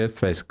no go get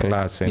first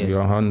class in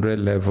your 100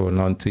 level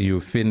until you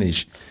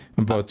finish.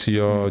 But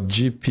your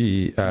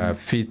GP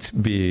fit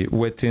be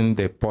waiting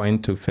the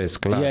point to first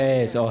class.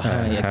 Yes,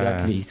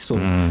 exactly.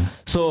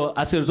 So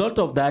as a result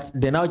of that,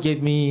 they now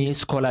gave me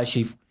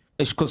scholarship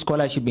in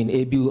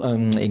ABU,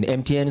 in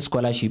MTN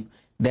scholarship.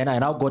 Then I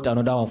now got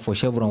another one for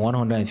Chevron,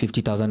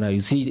 150,000.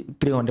 You see,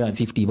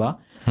 350 bar.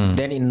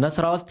 Then in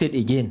Nasarawa State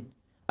again,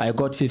 I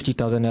got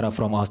 50,000 naira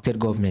from our state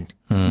government,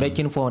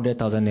 making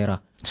 400,000 naira.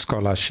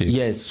 Scholarship?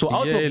 Yes. So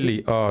out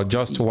yearly or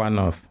just one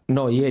off?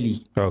 No,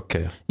 yearly.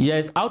 Okay.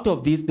 Yes, out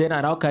of this, then I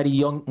now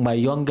carry my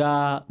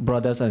younger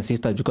brothers and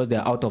sisters, because they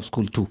are out of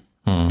school too.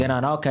 Then I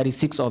now carry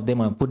 6 of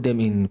them and put them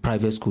in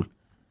private school.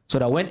 So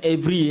that when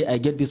every year I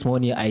get this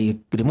money, I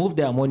remove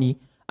their money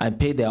and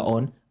pay their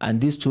own, and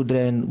these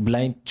children,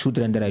 blind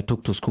children that I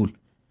took to school,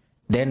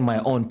 then my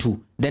own too.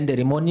 Then the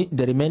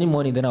remaining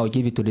money, then I will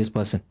give it to this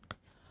person.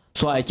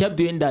 So I kept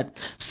doing that.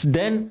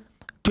 Then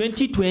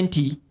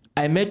 2020,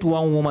 I met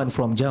one woman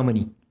from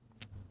Germany.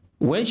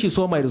 When she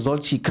saw my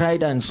results, she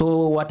cried and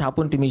saw what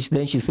happened to me.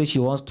 Then she said she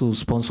wants to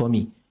sponsor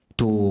me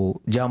to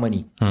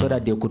Germany so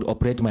that they could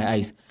operate my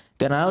eyes.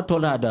 Then I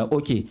told her that,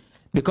 okay,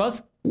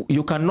 because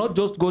you cannot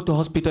just go to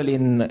hospital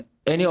in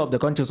any of the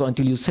countries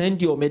until you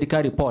send your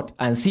medical report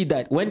and see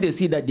that. When they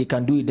see that they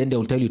can do it, then they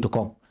will tell you to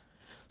come.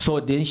 So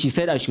then she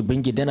said I should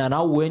bring it. Then I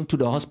now went to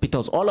the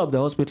hospitals. All of the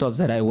hospitals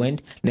that I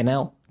went, they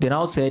now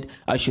said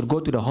I should go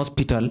to the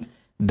hospital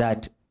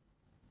that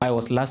I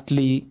was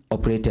lastly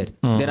operated.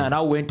 Then I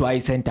now went to eye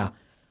center.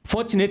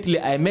 Fortunately,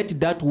 I met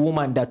that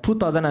woman that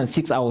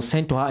 2006 I was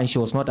sent to her and she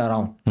was not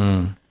around.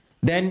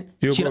 Then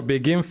you will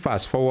begin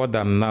fast forward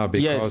them now,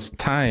 because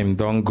time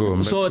don't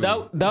go. So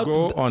that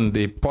go on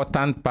the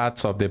important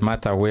parts of the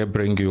matter where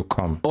bring you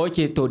come.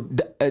 Okay, so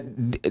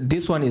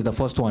this one is the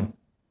first one.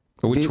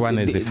 Which one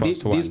is the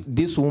first one?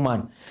 This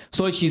woman.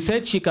 So she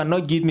said she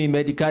cannot give me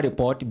medical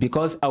report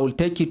because I will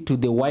take it to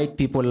the white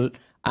people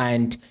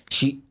and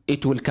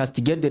it will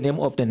castigate the name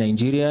of the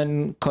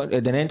Nigerian,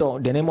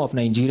 the name of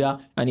Nigeria,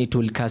 and it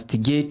will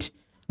castigate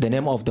the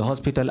name of the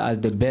hospital as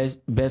the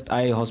best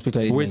eye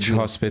hospital in Which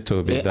Nigeria.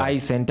 hospital be that? Eye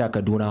Center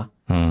Kaduna.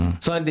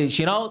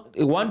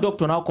 So one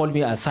doctor now called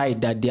me aside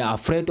that they are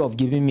afraid of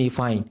giving me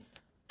fine.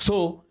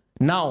 So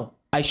now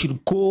I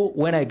should go,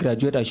 when I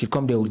graduate, I should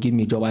come, they will give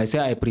me job. I say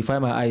I prefer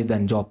my eyes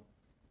than job.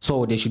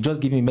 So they should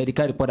just give me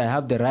medical report. I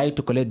have the right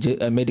to collect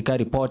a medical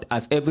report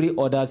as every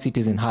other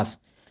citizen has.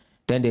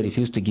 Then they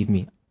refused to give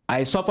me.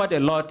 I suffered a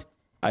lot.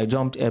 I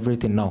jumped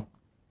everything now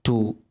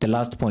to the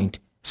last point.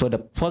 So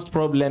the first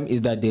problem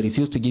is that they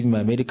refused to give me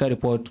my medical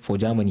report for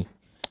Germany.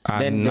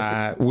 And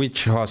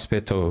which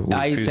hospital?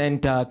 Eye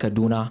Center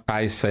Kaduna.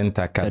 Eye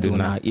Center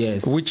Kaduna.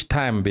 Yes. Which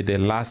time be the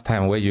last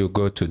time where you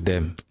go to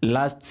them?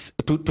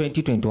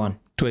 2021.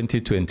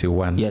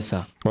 2021. Yes,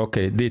 sir.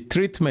 Okay. The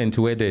treatment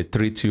where they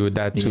treat you,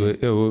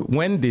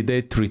 when did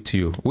they treat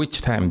you?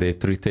 Which time they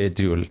treated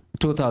you?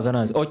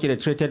 2000. Okay, they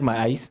treated my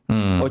eyes.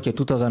 Okay,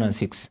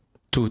 2006.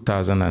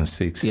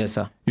 2006. Yes,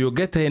 sir. You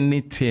get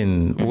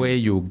anything where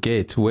you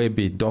get where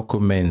be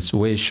documents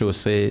where show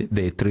say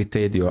they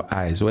treated your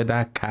eyes,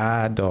 whether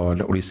card or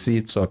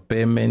receipts or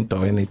payment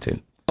or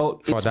anything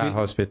for that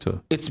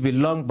hospital? It's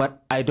been long,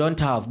 but I don't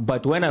have.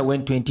 But when I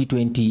went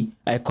 2020,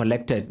 I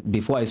collected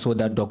before I saw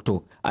that doctor.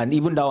 And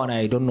even that one,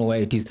 I don't know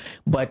where it is.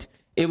 But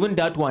even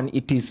that one,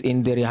 it is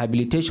in the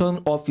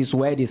rehabilitation office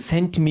where they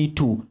sent me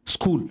to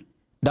school.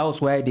 That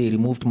was why they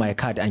removed my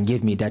card and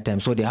gave me that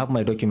time. So they have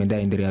my document there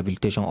in the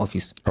rehabilitation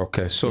office.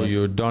 Okay, so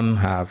you don't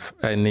have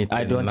anything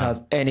I don't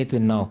have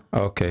anything now.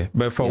 Okay,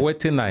 but for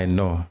waiting, I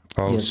know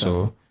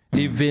also,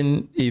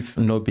 even if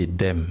no be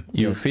them,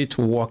 you fit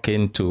walk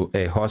into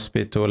a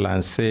hospital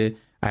and say,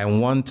 I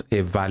want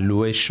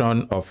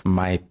evaluation of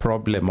my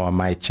problem or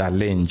my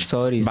challenge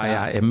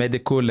by a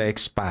medical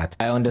expert.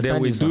 I understand. They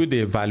will do the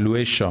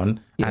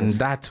evaluation and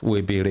that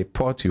will be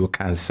report you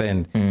can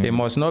send. It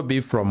must not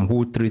be from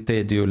who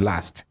treated you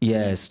last.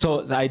 Yes.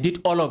 So I did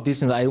all of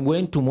this. I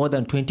went to more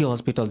than 20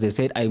 hospitals. They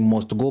said I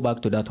must go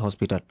back to that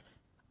hospital.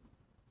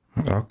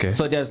 Okay.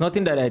 So there's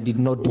nothing that I did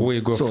not do. We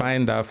go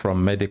find out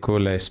from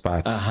medical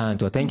experts.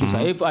 So thank you,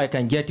 sir. If I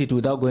can get it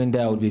without going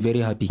there, I would be very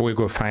happy. We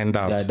go find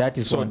out. Yeah, that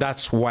is so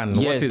that's one.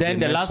 Yes. What is then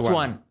the last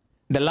one?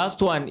 The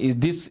last one is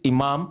this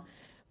imam.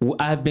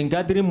 I have been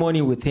gathering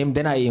money with him.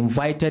 Then I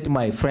invited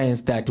my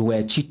friends that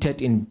were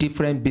cheated in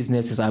different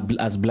businesses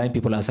as blind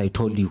people, as I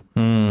told you,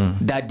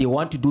 that they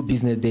want to do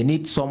business. They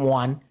need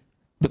someone.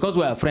 Because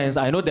we are friends,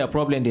 I know their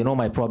problem, they know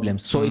my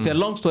problems. So it's a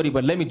long story,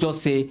 but let me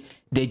just say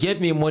they gave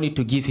me money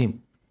to give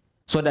him,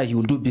 so that he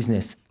will do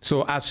business.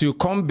 So as you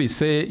come be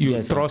say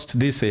you trust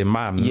this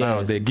imam,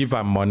 now they give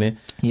him money.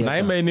 Now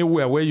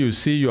anywhere where you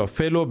see your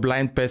fellow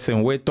blind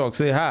person where talk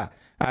say,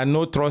 I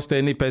no trust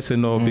any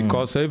person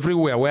because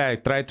everywhere where I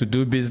try to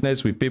do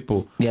business with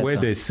people where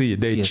they see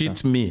they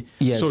cheat me.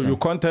 So you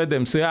can't tell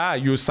them say,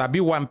 you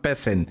sabi one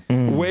person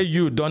where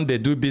you don't they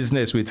do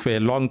business with for a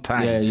long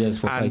time.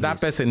 And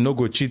that person no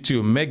go cheat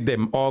you. Make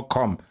them all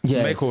come.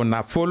 Make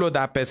una follow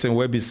that person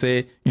where we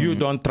say you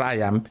don't try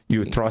them,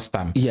 you trust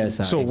them.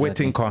 So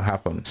waiting can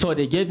happen. So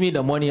they gave me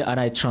the money and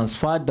I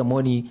transferred the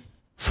money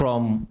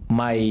from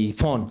my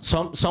phone.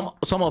 Some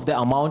of the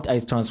amount I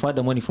transferred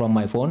the money from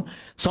my phone.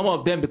 Some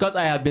of them, because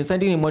I have been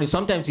sending him money,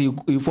 sometimes he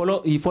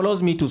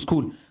follows me to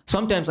school.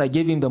 Sometimes I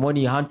give him the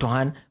money hand to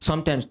hand,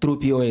 sometimes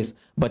through POS.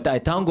 But I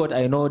thank God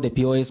I know the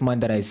POS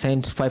man that I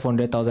sent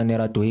 500,000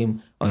 naira to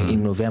him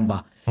in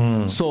November.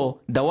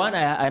 So the one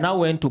I now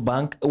went to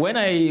bank, when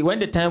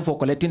the time for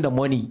collecting the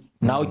money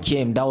now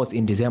came, that was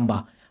in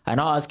December, I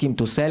now asked him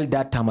to sell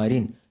that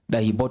tamarind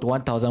that he bought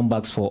 1,000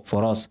 bucks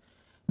for us.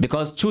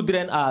 Because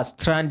children are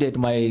stranded,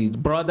 my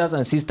brothers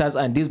and sisters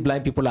and these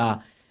blind people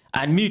are,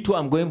 and me too,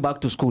 I'm going back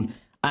to school.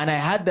 And I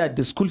heard that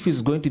the school fees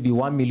is going to be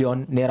 1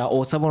 million naira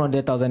or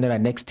 700,000 naira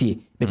next year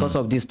because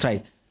of this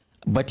strike.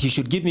 But he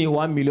should give me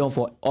 1 million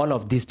for all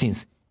of these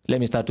things. Let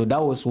me start. So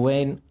that was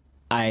when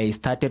I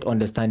started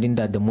understanding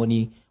that the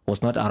money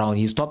was not around.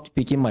 He stopped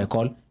picking my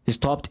call. He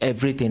stopped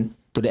everything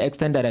to the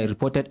extent that I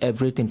reported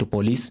everything to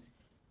police.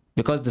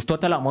 Because the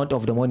total amount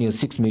of the money was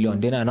 6 million.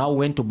 Then I now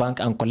went to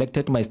bank and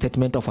collected my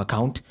statement of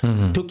account,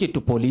 took it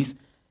to police.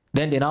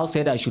 Then they now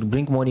said I should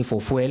bring money for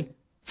fuel,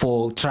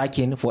 for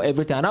tracking, for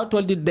everything. And I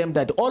told them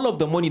that all of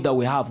the money that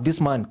we have, this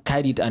man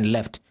carried and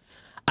left.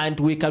 And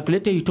we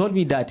calculated, he told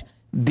me that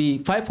the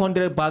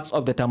 500 bags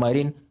of the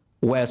tamarind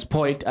were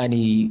spoiled and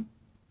he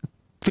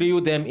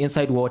threw them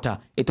inside water.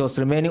 It was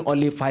remaining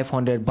only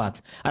 500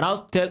 bags. And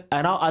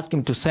I now asked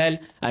him to sell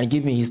and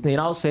give me his. He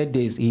now said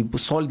this, he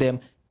sold them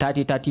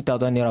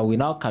 30,000 naira. We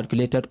now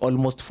calculated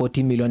almost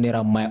 40 million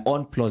naira, my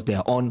own plus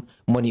their own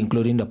money,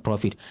 including the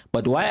profit.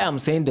 But why I'm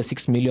saying the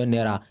 6 million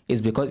naira is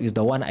because it's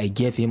the one I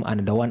gave him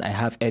and the one I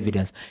have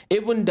evidence.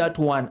 Even that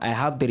one, I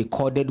have the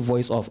recorded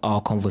voice of our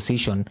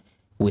conversation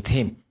with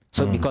him.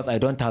 So because I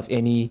don't have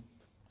any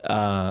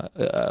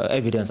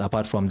evidence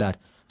apart from that.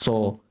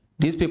 So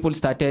these people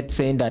started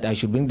saying that I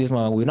should bring this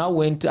man. We now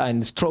went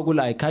and struggled.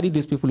 I carried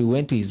these people. We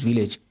went to his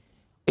village.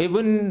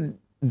 Even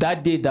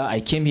that day that I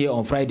came here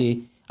on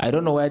Friday, I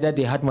don't know whether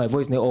they had my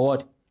voice or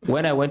what.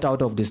 When I went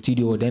out of the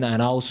studio, then I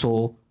now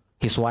saw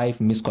his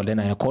wife missed call. Then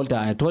I called her.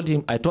 I told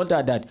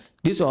her that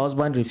this your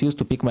husband refused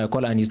to pick my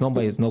call and his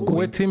number is not going.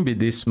 Waiting be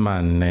this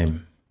man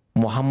name?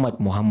 Muhammad.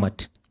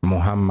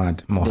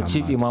 The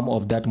chief imam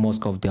of that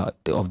mosque of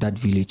that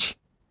village.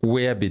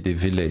 Where be the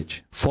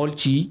village?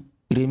 Folchi,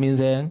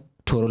 Reminzeng,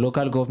 Toro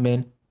local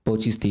government,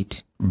 Bauchi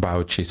State.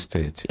 Bauchi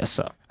State. Yes,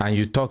 sir. And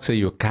you talk, say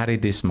you carry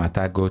this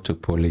matter, go to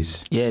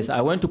police. Yes,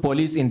 I went to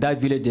police in that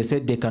village. They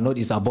said they cannot,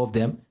 it's above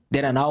them.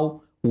 Then I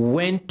now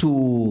went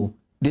to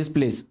this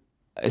place,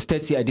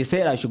 State CID. They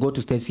said I should go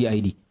to State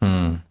CID.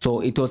 So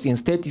it was in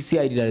State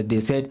CID that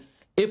they said,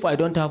 if I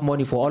don't have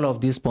money for all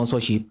of this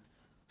sponsorship,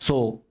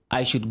 so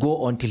I should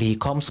go until he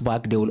comes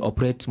back. They will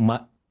operate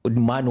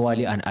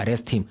manually and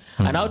arrest him.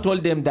 And I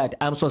told them that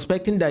I'm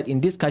suspecting that in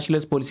this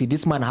cashless policy,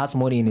 this man has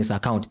money in his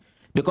account.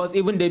 Because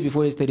even day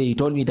before yesterday, he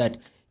told me that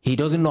he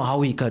doesn't know how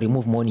he can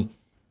remove money.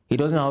 He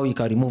doesn't know how he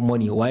can remove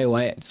money.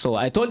 Why? So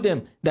I told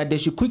them that they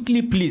should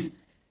quickly, please,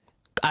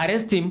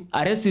 arrest him,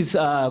 arrest his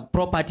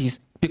properties,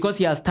 because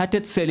he has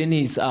started selling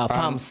his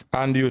farms.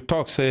 And you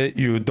talk, say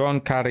you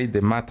don't carry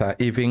the matter,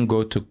 even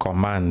go to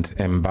command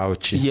in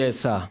Bauchi. Yes,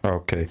 sir.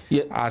 Okay.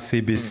 Yes. As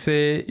he be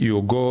say, you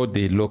go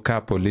the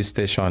local police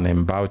station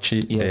in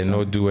Bauchi, yes, they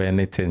no do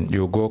anything.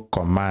 You go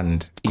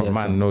command,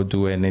 yes, no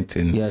do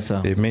anything. Yes,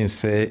 sir. It means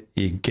say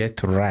he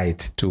get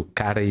right to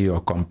carry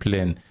your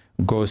complaint,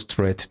 go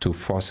straight to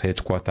force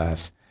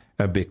headquarters,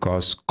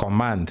 because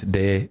command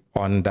they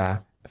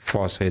under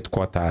force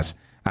headquarters.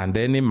 And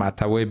any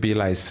matter will be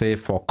like, say,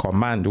 for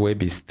command will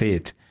be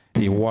state,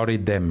 he worry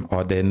them,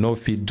 or they no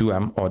fit do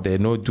them, or they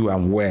no do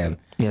them well.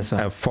 Yes,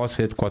 sir. Force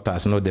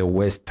headquarters, no, they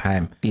waste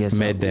time. Yes,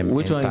 made them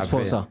which intervene. one is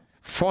force, sir?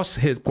 Force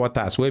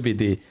headquarters will be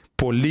the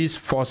police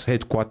force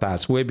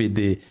headquarters, will be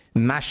the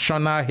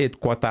national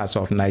headquarters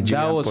of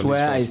Nigeria. That was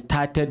where I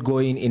started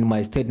going in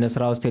my state,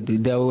 Nasarawa State.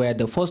 They were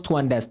the first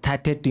one that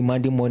started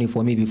demanding money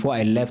for me before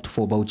I left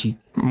for Bauchi.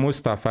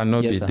 Mustafa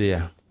no yes, be sir.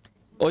 there.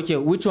 Okay,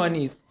 which one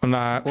is?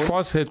 Na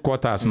force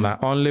headquarters, na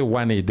only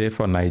one a day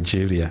for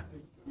Nigeria.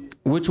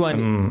 Which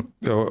one?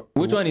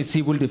 Which one is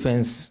civil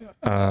defense?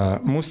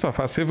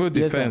 Mustafa, civil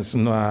defense,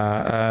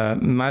 yes,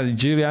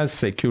 Nigerian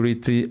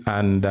security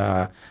and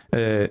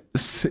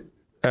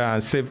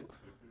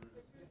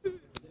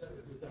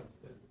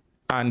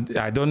and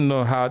I don't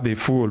know how they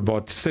fool,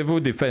 but civil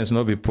defense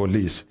no be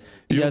police.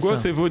 You yes, go sir.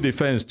 civil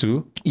defense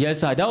too?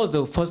 Yes, sir. That was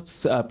the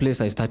first place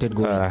I started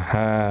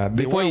going.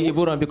 Before he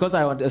even run, because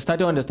I started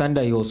to understand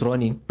that he was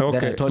running. Okay,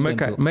 then I told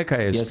make I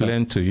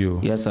explain yes, to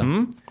you. Yes,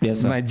 sir. Yes,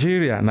 sir.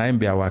 Nigeria na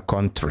be our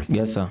country.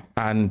 Yes, sir.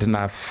 And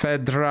na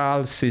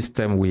federal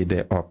system we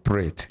they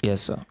operate.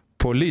 Yes, sir.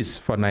 Police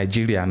for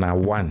Nigeria na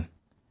one.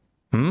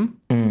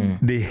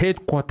 The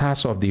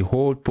headquarters of the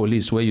whole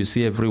police where you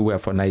see everywhere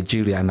for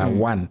Nigeria na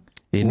one.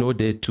 You know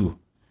they two.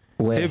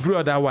 Where? Every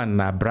other one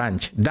na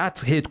branch.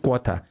 That's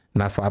headquarter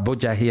na for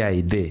Abuja here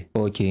a day.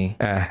 Okay.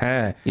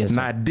 Yes,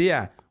 na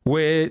there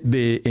where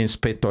the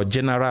Inspector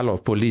General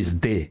of Police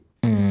day.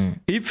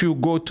 If you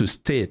go to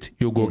state,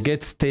 you go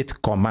get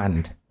state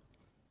command.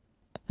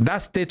 That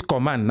state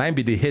command now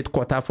be the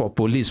headquarter for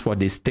police for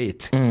the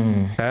state.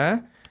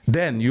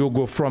 Then you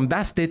go from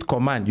that state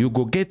command, you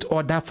go get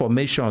other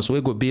formations where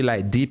go be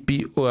like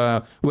DP,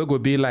 where go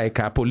be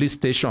like police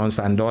stations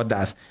and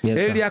others. Yes,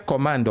 area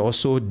command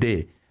also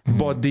there.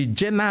 But the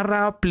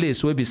general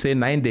place where we say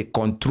now they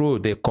control,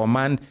 they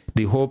command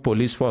the whole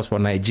police force for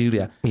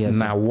Nigeria. Yes,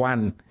 now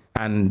one,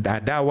 and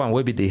that one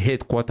will be the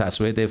headquarters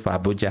where they for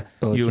Abuja.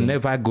 Okay. You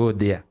never go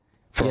there.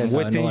 From yes,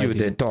 waiting you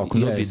they talk,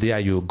 yes. no be there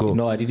you go.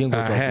 No, I didn't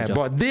go to Abuja.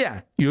 But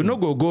there, you no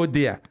go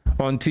there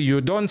until you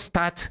don't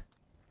start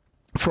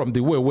from the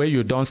way where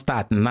you don't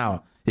start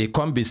now. It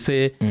can't be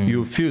say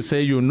you feel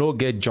say you no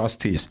get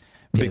justice.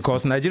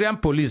 Because Nigerian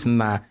police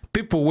now,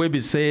 people will be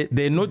say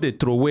they know they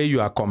throw away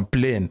you are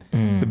complain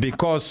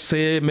because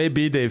say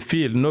maybe they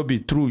feel no be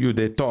true you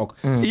they talk.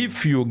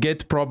 If you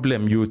get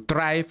problem, you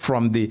try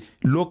from the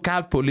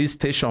local police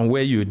station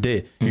where you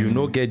there, you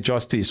no get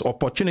justice.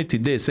 Opportunity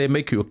they say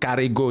make you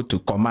carry go to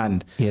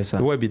command. Yes, sir.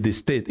 Where be the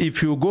state.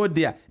 If you go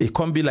there, it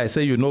can't be like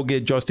say you no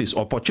get justice.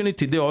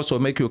 Opportunity they also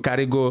make you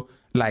carry go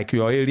like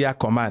your area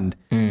command.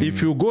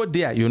 If you go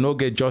there, you no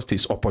get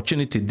justice.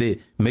 Opportunity they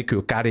make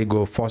you carry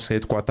go force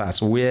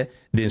headquarters where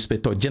the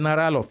Inspector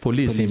General of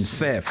Police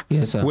himself,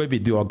 yes, sir. will be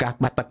the Oga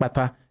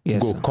Pata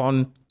Yes, go sir.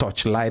 con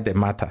touchlight the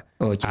matter.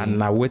 Okay. And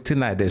now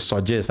waiting I they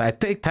suggest. I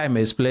take time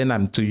explain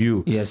them to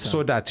you, yes, sir.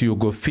 so that you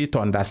go fit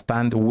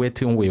understand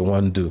waiting we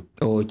want do.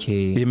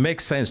 Okay. It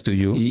makes sense to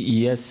you?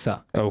 Yes, sir.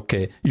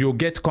 Okay. You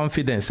get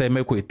confidence, say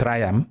make we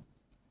try them.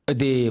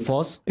 The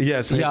force?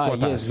 Yes, yeah,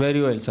 headquarters. yes,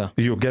 very well, sir.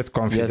 You get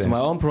confidence. Yes, my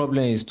own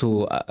problem is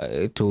to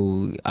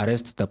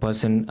arrest the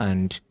person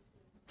and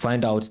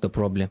find out the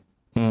problem.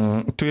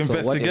 To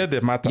investigate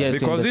the matter. Yes,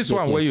 because this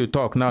one where you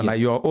talk now, yes. like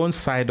your own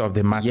side of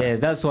the matter. Yes,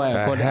 that's why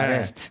I called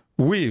arrest.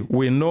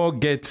 we no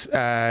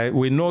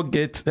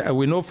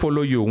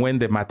follow you when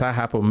the matter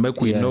happen. Make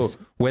we know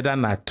whether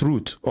not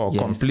truth or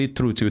complete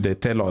truth you they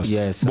tell us.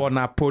 Yes. But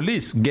now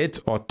police get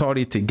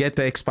authority, get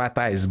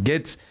expertise,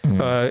 get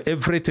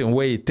everything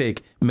where it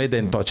take, make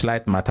them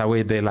touchlight matter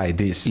where they like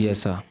this. Yes,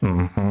 sir.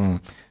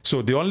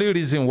 So the only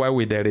reason why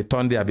we they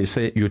return there be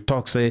say you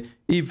talk say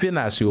even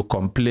as you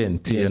complain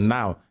till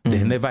now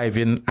they never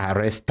even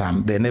arrest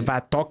them, they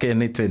never talk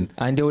anything,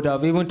 and they would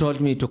have even told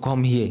me to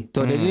come here.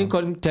 So they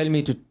didn't tell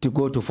me to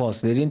go to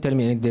force. They didn't tell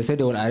me anything. They said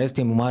they will arrest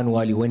him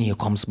manually when he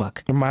comes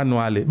back.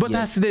 Manually, but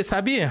as they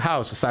sabi in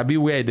house, sabi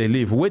where they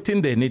live,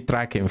 waiting they need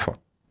tracking for.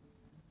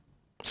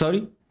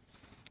 Sorry.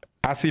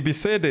 As he be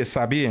said, they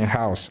sabi in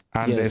house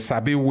and they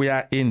sabi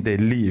where in they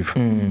live.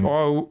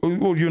 Or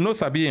you know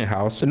sabi in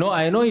house? No,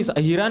 I know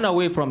he ran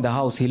away from the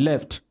house. He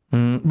left.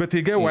 But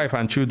he get wife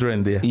and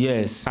children there.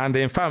 Yes. And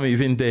the farm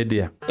even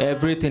there.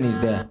 Everything is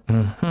there.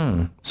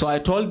 So I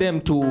told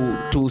them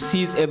to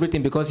seize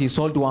everything because he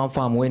sold one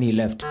farm when he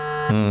left.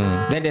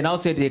 Then they now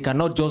said they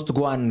cannot just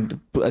go and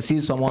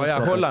seize someone's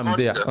property. Hold on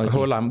there. Okay.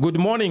 Hold on. Good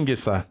morning,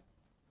 sir.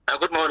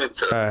 Good morning,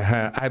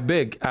 sir. I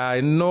beg, I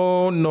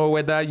know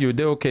whether you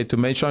dey okay to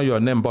mention your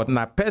name, but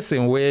na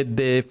person where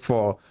they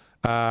for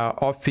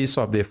office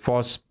of the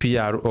first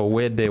PR or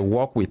where they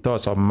work with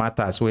us on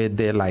matters where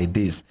they like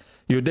this.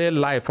 You dey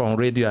live on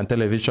radio and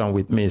television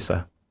with me,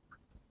 sir.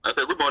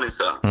 Okay, good morning,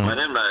 sir. My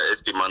name is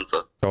SP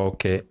Mansa.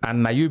 Okay,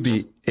 and now you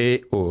be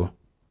AO.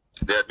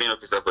 The admin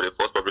officer for the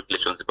First Public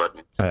Relations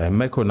Department.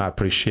 Make una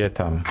appreciate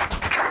them.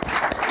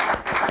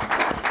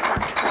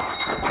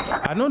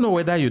 I don't know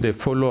whether you they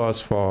follow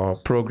us for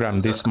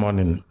program this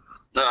morning.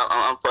 No,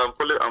 I'm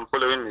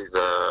following his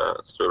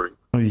story.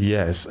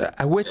 Yes.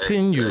 What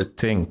thing you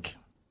think?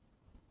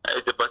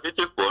 It's a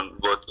pathetic one,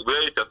 but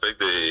where it affects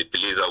the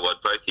police, I would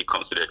advise he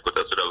comes to the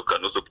headquarters so that we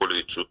can also follow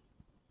it through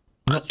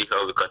and see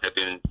how we can help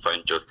him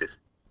find justice.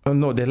 Oh,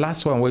 no, the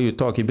last one where you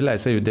talk, it be like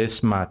say you there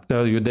smart,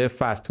 you there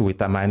fast with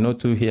them. I know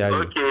to hear you.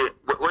 Okay,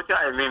 what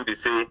I mean be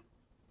say,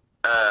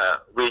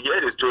 we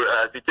hear the story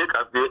as he take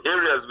up the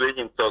areas where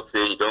him talk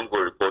say he don't go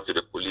report to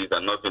the police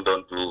and nothing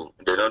don't do.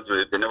 They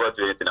never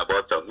do anything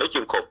about it. Make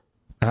him come.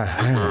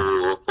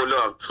 So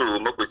follow him through.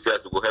 Make we see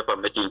as we go help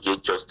him making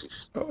get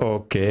justice.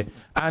 Okay,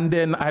 and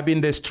then I've been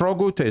the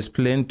struggle to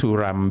explain to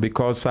Ram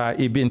because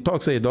he been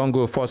talk say he don't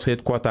go first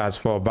headquarters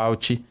for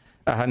Bauchi,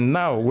 and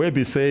now we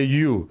be say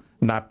you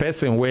na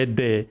person where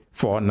they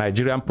for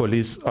Nigerian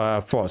police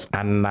force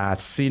and na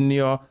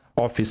senior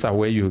officer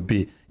where you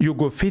be, you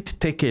go fit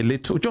take a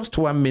little, just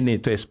 1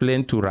 minute to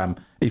explain to Ram.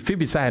 If he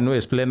beside I know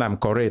explain I'm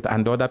correct,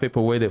 and other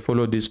people where they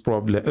follow this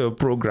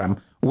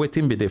program,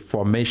 waiting be the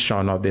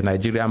formation of the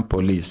Nigerian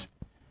police,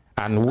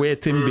 and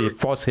waiting be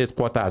first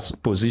headquarters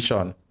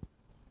position.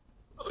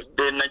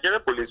 The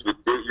Nigerian police will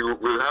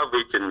have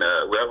it in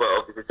we have our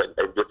offices at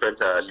different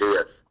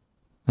layers.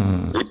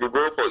 If you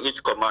go for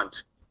each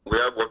command, we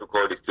have what we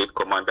call the state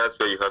command. That's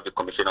where you have the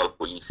commissioner of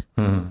police.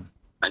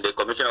 And the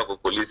commissioner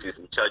of police is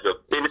in charge of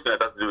anything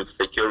that has to do with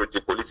security,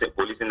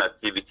 policing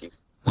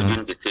activities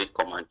within the state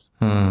command.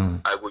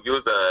 I would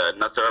use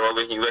Nasarawa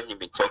when he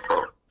been talk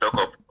of,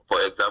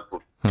 for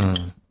example.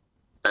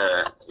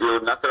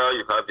 Nasarawa,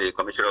 you have the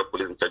commissioner of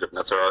police in charge of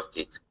Nasarawa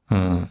state.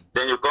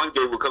 Then you can't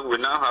get, we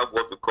now have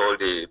what we call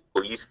the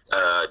police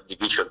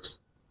divisions.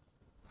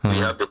 We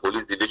have the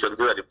police division.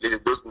 Those are the places,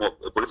 those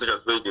police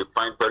stations where you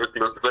find very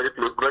close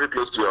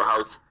to your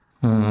house.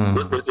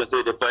 Those police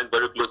stations they find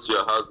very close to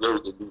your house where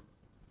you live.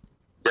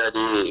 There are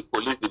the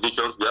police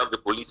divisions. We have the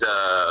police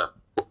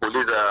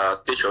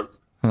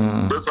stations.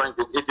 Those ones,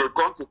 if you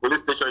come to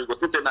police station, you go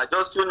see say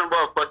just few number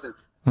of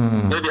persons,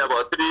 maybe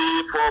about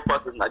 3-4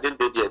 persons. I didn't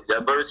there. They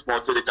are very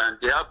small, so they can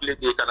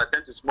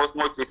attend to small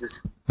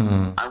cases.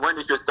 And when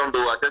issues come, they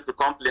will attend to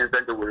complaints.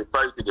 Then they will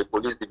refer you to the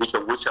police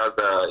division, which has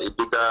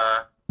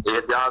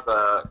it has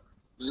a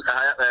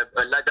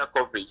larger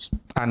coverage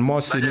and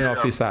more senior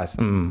officers.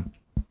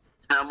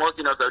 Most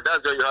senior officers.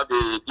 That's where you have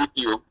the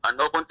DPO,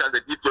 and oftentimes the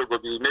DPO will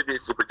be maybe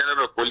superintendent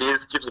of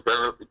police, chief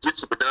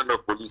superintendent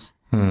of police.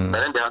 And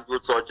then they handle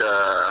such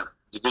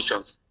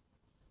divisions.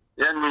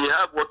 Then we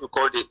have what we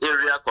call the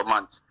area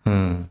command.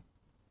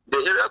 The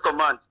area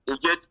command, it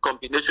gets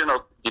combination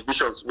of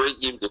divisions where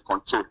in the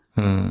control.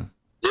 The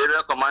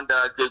area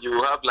commander,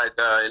 you have like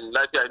in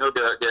life, I know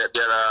there are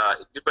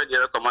different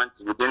area commands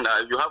within.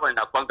 You have an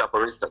Akwanga,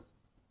 for instance,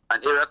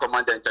 an area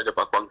commander in charge of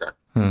Akwanga.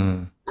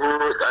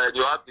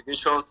 You have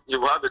divisions.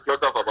 You have a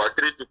cluster of about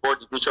 3 to 4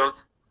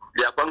 divisions.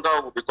 The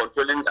Akwanga will be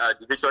controlling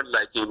division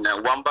like in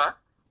Wamba,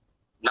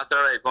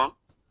 Nasarawa Egon,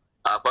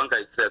 Akwanga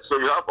itself. So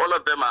you have all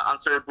of them are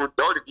answerable.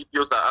 All the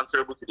DPOs are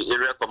answerable to the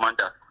area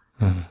commander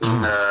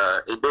in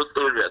those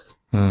areas.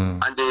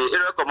 And the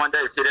area commander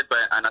is headed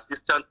by an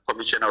assistant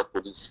commissioner of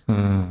police.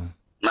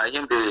 Now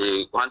him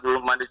they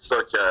manage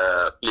such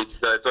place,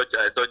 such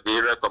the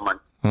area command.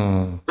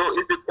 So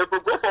if we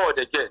go forward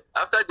again,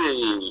 after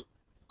the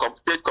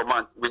state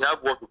command, we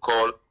have what we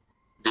call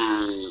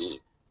the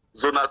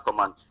zonal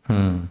commands.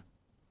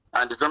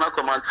 And the zonal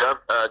commands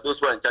have those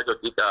who are in charge of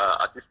it,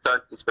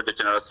 assistant inspector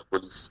general of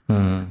police.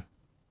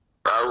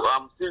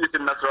 I'm still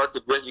using Nasarawa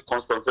State where he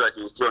comes from so that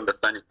you will still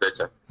understand it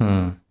better.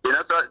 Mm.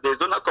 The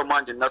zonal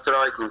command in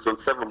Nasarawa is in Zone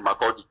 7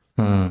 Makodi.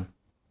 Mm.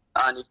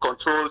 And it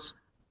controls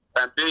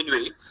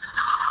Benue,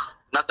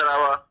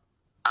 Nasarawa,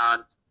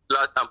 and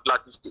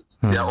Plateau State.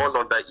 They are all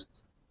under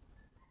it.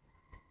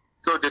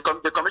 So the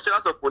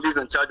commissioners of police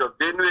in charge of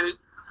Benue,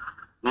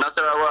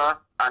 Nasarawa,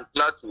 and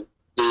Plateau,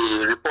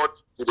 they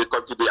report to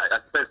the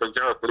assistant inspector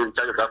general of police in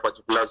charge of that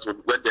particular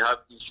zone when they have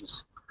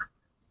issues.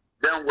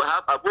 Then we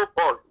have, above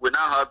all, we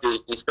now have the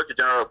inspector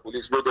general of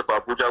police waiting for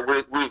Abuja,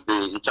 who is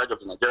in charge of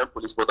the Nigerian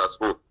police force as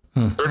well.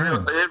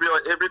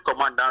 Every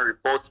command now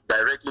reports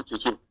directly to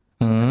him.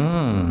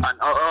 And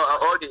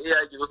all the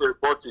AIGs also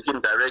report to him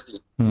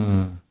directly.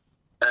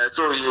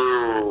 So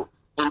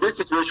in this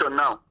situation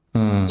now,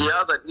 he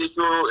has an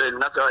issue in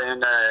Nasarawa,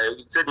 and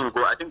he said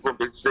I think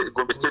Gombe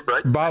State,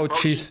 right?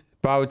 Bauchi.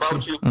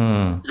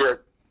 Yes.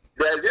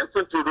 The ideal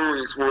thing to do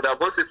is we would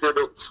have also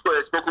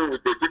spoken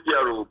with the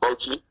PPRO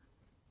Bauchi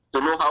to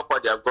know how far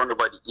they have gone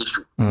over the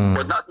issue.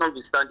 But not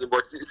notwithstanding,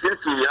 but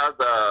since he has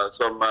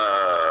some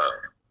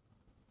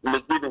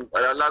misgiving,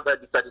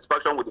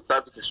 dissatisfaction with the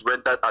services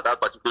rendered at that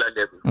particular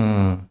level,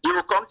 he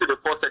will come to the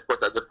force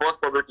headquarters, the force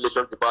public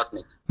relations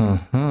department.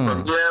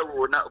 From here,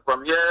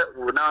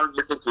 we will now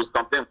listen to his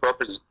complaint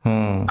properly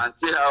and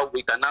see how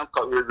we can now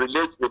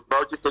relate with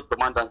Bauchi State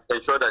Commanders and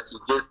ensure that he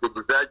gets the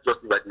desired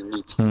justice that he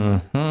needs.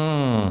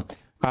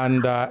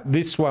 And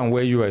this one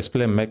where you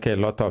explain make a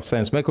lot of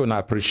sense. Make one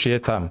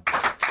appreciate them.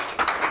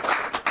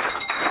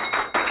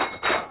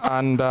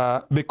 And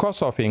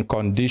because of in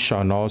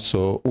condition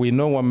also, we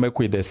know what make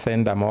we they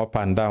send them up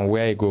and down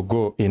where he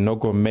go, he no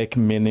go make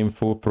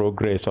meaningful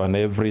progress on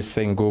every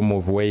single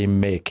move where he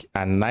make.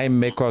 And now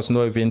make us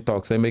no even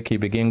talk, say make he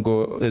begin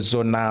go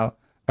zonal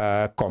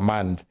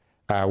command.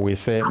 We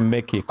say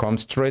make he come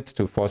straight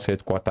to force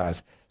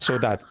headquarters so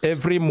that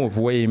every move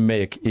where he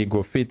make, he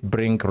go fit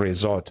bring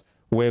result,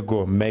 where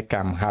go make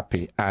him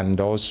happy. And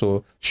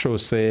also show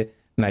say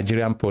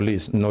Nigerian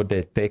police know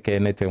they take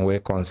anything where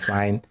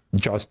consign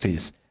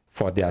justice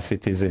for their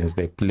citizens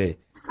they play.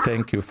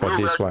 Thank you for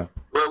this one.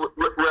 Well,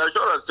 we are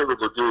sure that we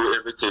will do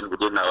everything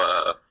within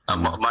our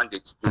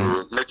mandate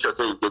to make sure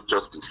that you get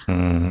justice.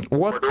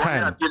 What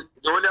time?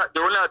 The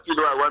only appeal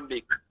I want to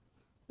make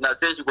now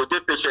says you go be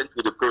patient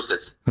with the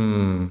process.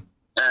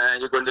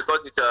 You're going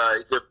because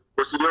it's a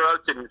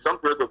procedural thing. Some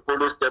people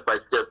follow step by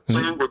step. So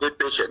you go be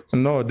patient.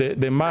 No,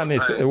 the man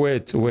is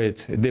wait.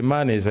 The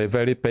man is a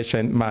very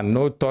patient man.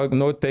 No talk,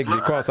 no take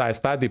because I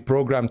start the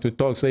program to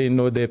talk saying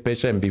no they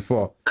patient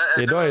before.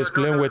 They don't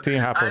explain what thing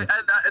happened.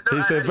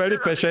 He's a very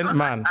patient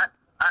man.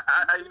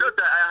 You know,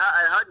 sir,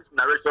 I heard this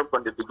narration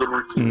from the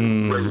beginning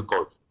to where you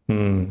called.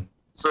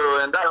 So,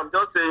 and that I'm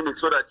just saying it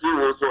so that he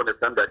will also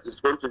understand that it's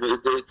going to be,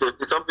 it's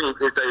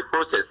a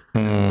process.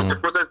 It's a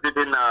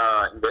process-driven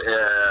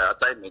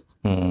assignment.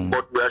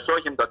 But we assure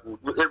him that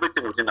we'll do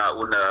everything within our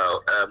own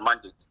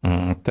mandate.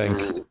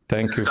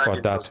 Thank you for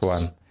that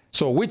one.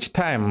 So, which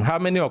time, how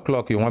many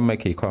o'clock you want to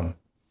make it come?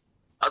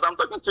 As I'm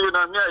talking to you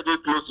now, I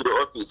get close to the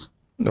office.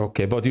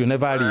 Okay, but you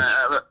never reach.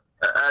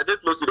 I get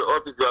close to the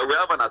office. We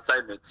have an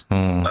assignment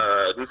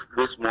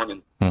this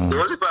morning. The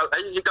only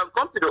thing, you can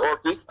come to the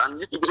office,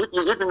 and if you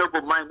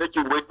don't mind, make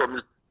you wait for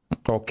me.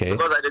 Okay.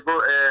 Because I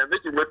go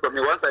make you wait for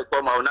me. Once I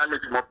come, I will now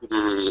let him up to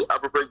the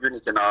appropriate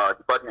unit in our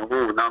department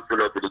who will now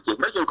follow up with the case.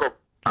 Make him come.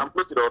 I'm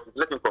close to the office.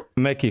 Let him come.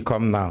 Make him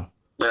come now.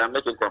 Yeah,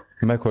 make him come.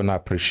 Make him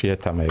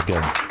appreciate him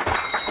again.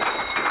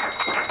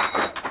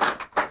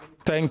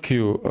 Thank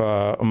you,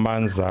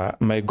 Manza.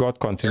 May God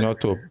continue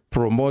to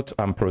promote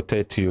and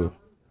protect you.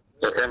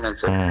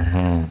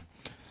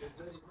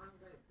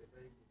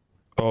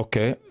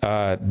 Okay,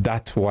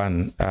 that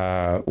one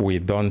we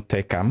don't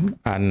take them.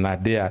 And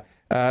Nadia,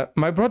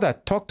 my brother,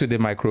 talk to the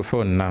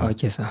microphone now.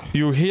 Okay, sir.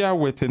 You hear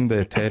waiting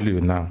they tell you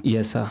now.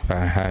 Yes, sir.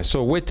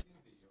 So wait.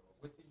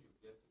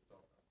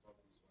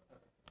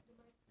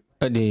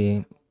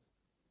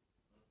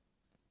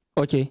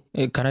 Okay,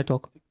 can I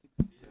talk?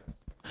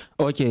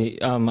 Okay,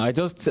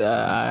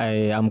 I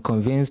am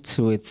convinced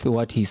with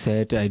what he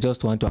said. I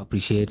just want to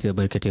appreciate the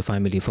Berkete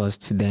family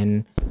first,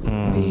 then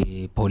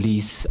the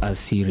police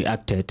as he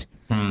reacted.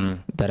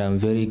 That I'm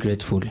very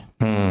grateful.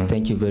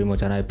 Thank you very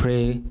much, and I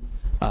pray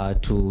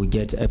to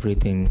get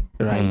everything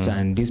right,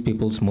 and these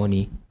people's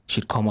money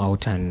should come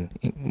out and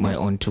my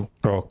own too.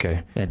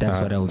 Okay. Yeah, that's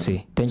what I will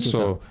say. Thank you,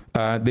 so,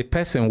 sir. The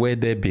person where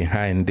they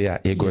behind there,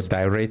 he go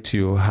direct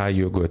you how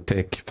you go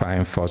take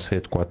fine force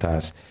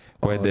headquarters.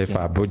 Where they for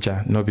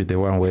Abuja, not be the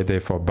one where they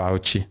for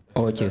Bauchi.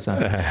 Okay, sir.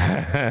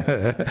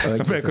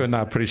 We're going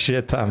to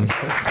appreciate them.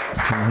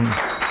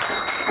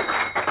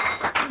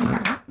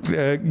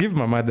 Give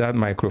Mama that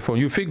microphone.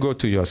 You feel go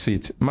to your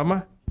seat.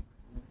 Mama,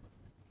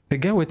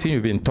 again, waiting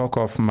you been talk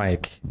off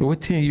mic.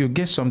 Waiting you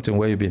get something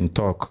where you been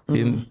talk.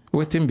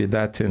 Waiting be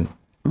that thing.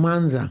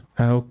 Manza.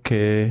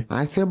 Okay.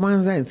 I say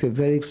Manza is a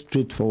very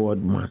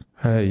straightforward man.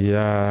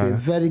 Yeah. He's a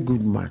very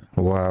good man.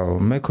 Wow.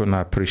 Make one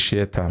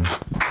appreciate him.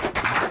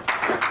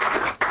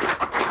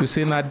 You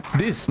see, now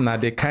this now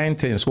the kind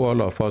things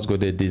all of us go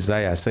the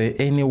desire. Say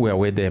anywhere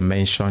where they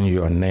mention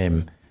your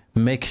name,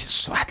 make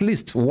at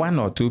least one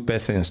or two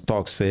persons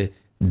talk, say,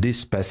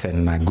 this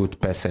person a good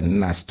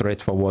person, a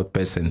straightforward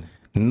person.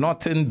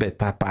 Nothing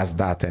better past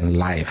that in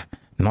life.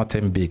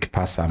 Nothing big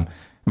past them.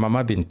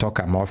 Mama been talk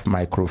am off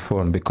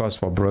microphone because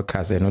for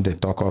broadcast, they know they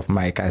talk off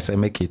mic. I say,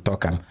 make it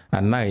talk am.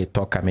 And now he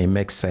talk am, it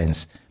makes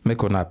sense.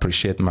 Make one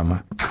appreciate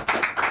Mama.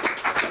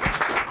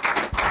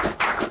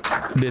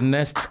 The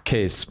next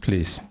case,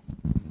 please.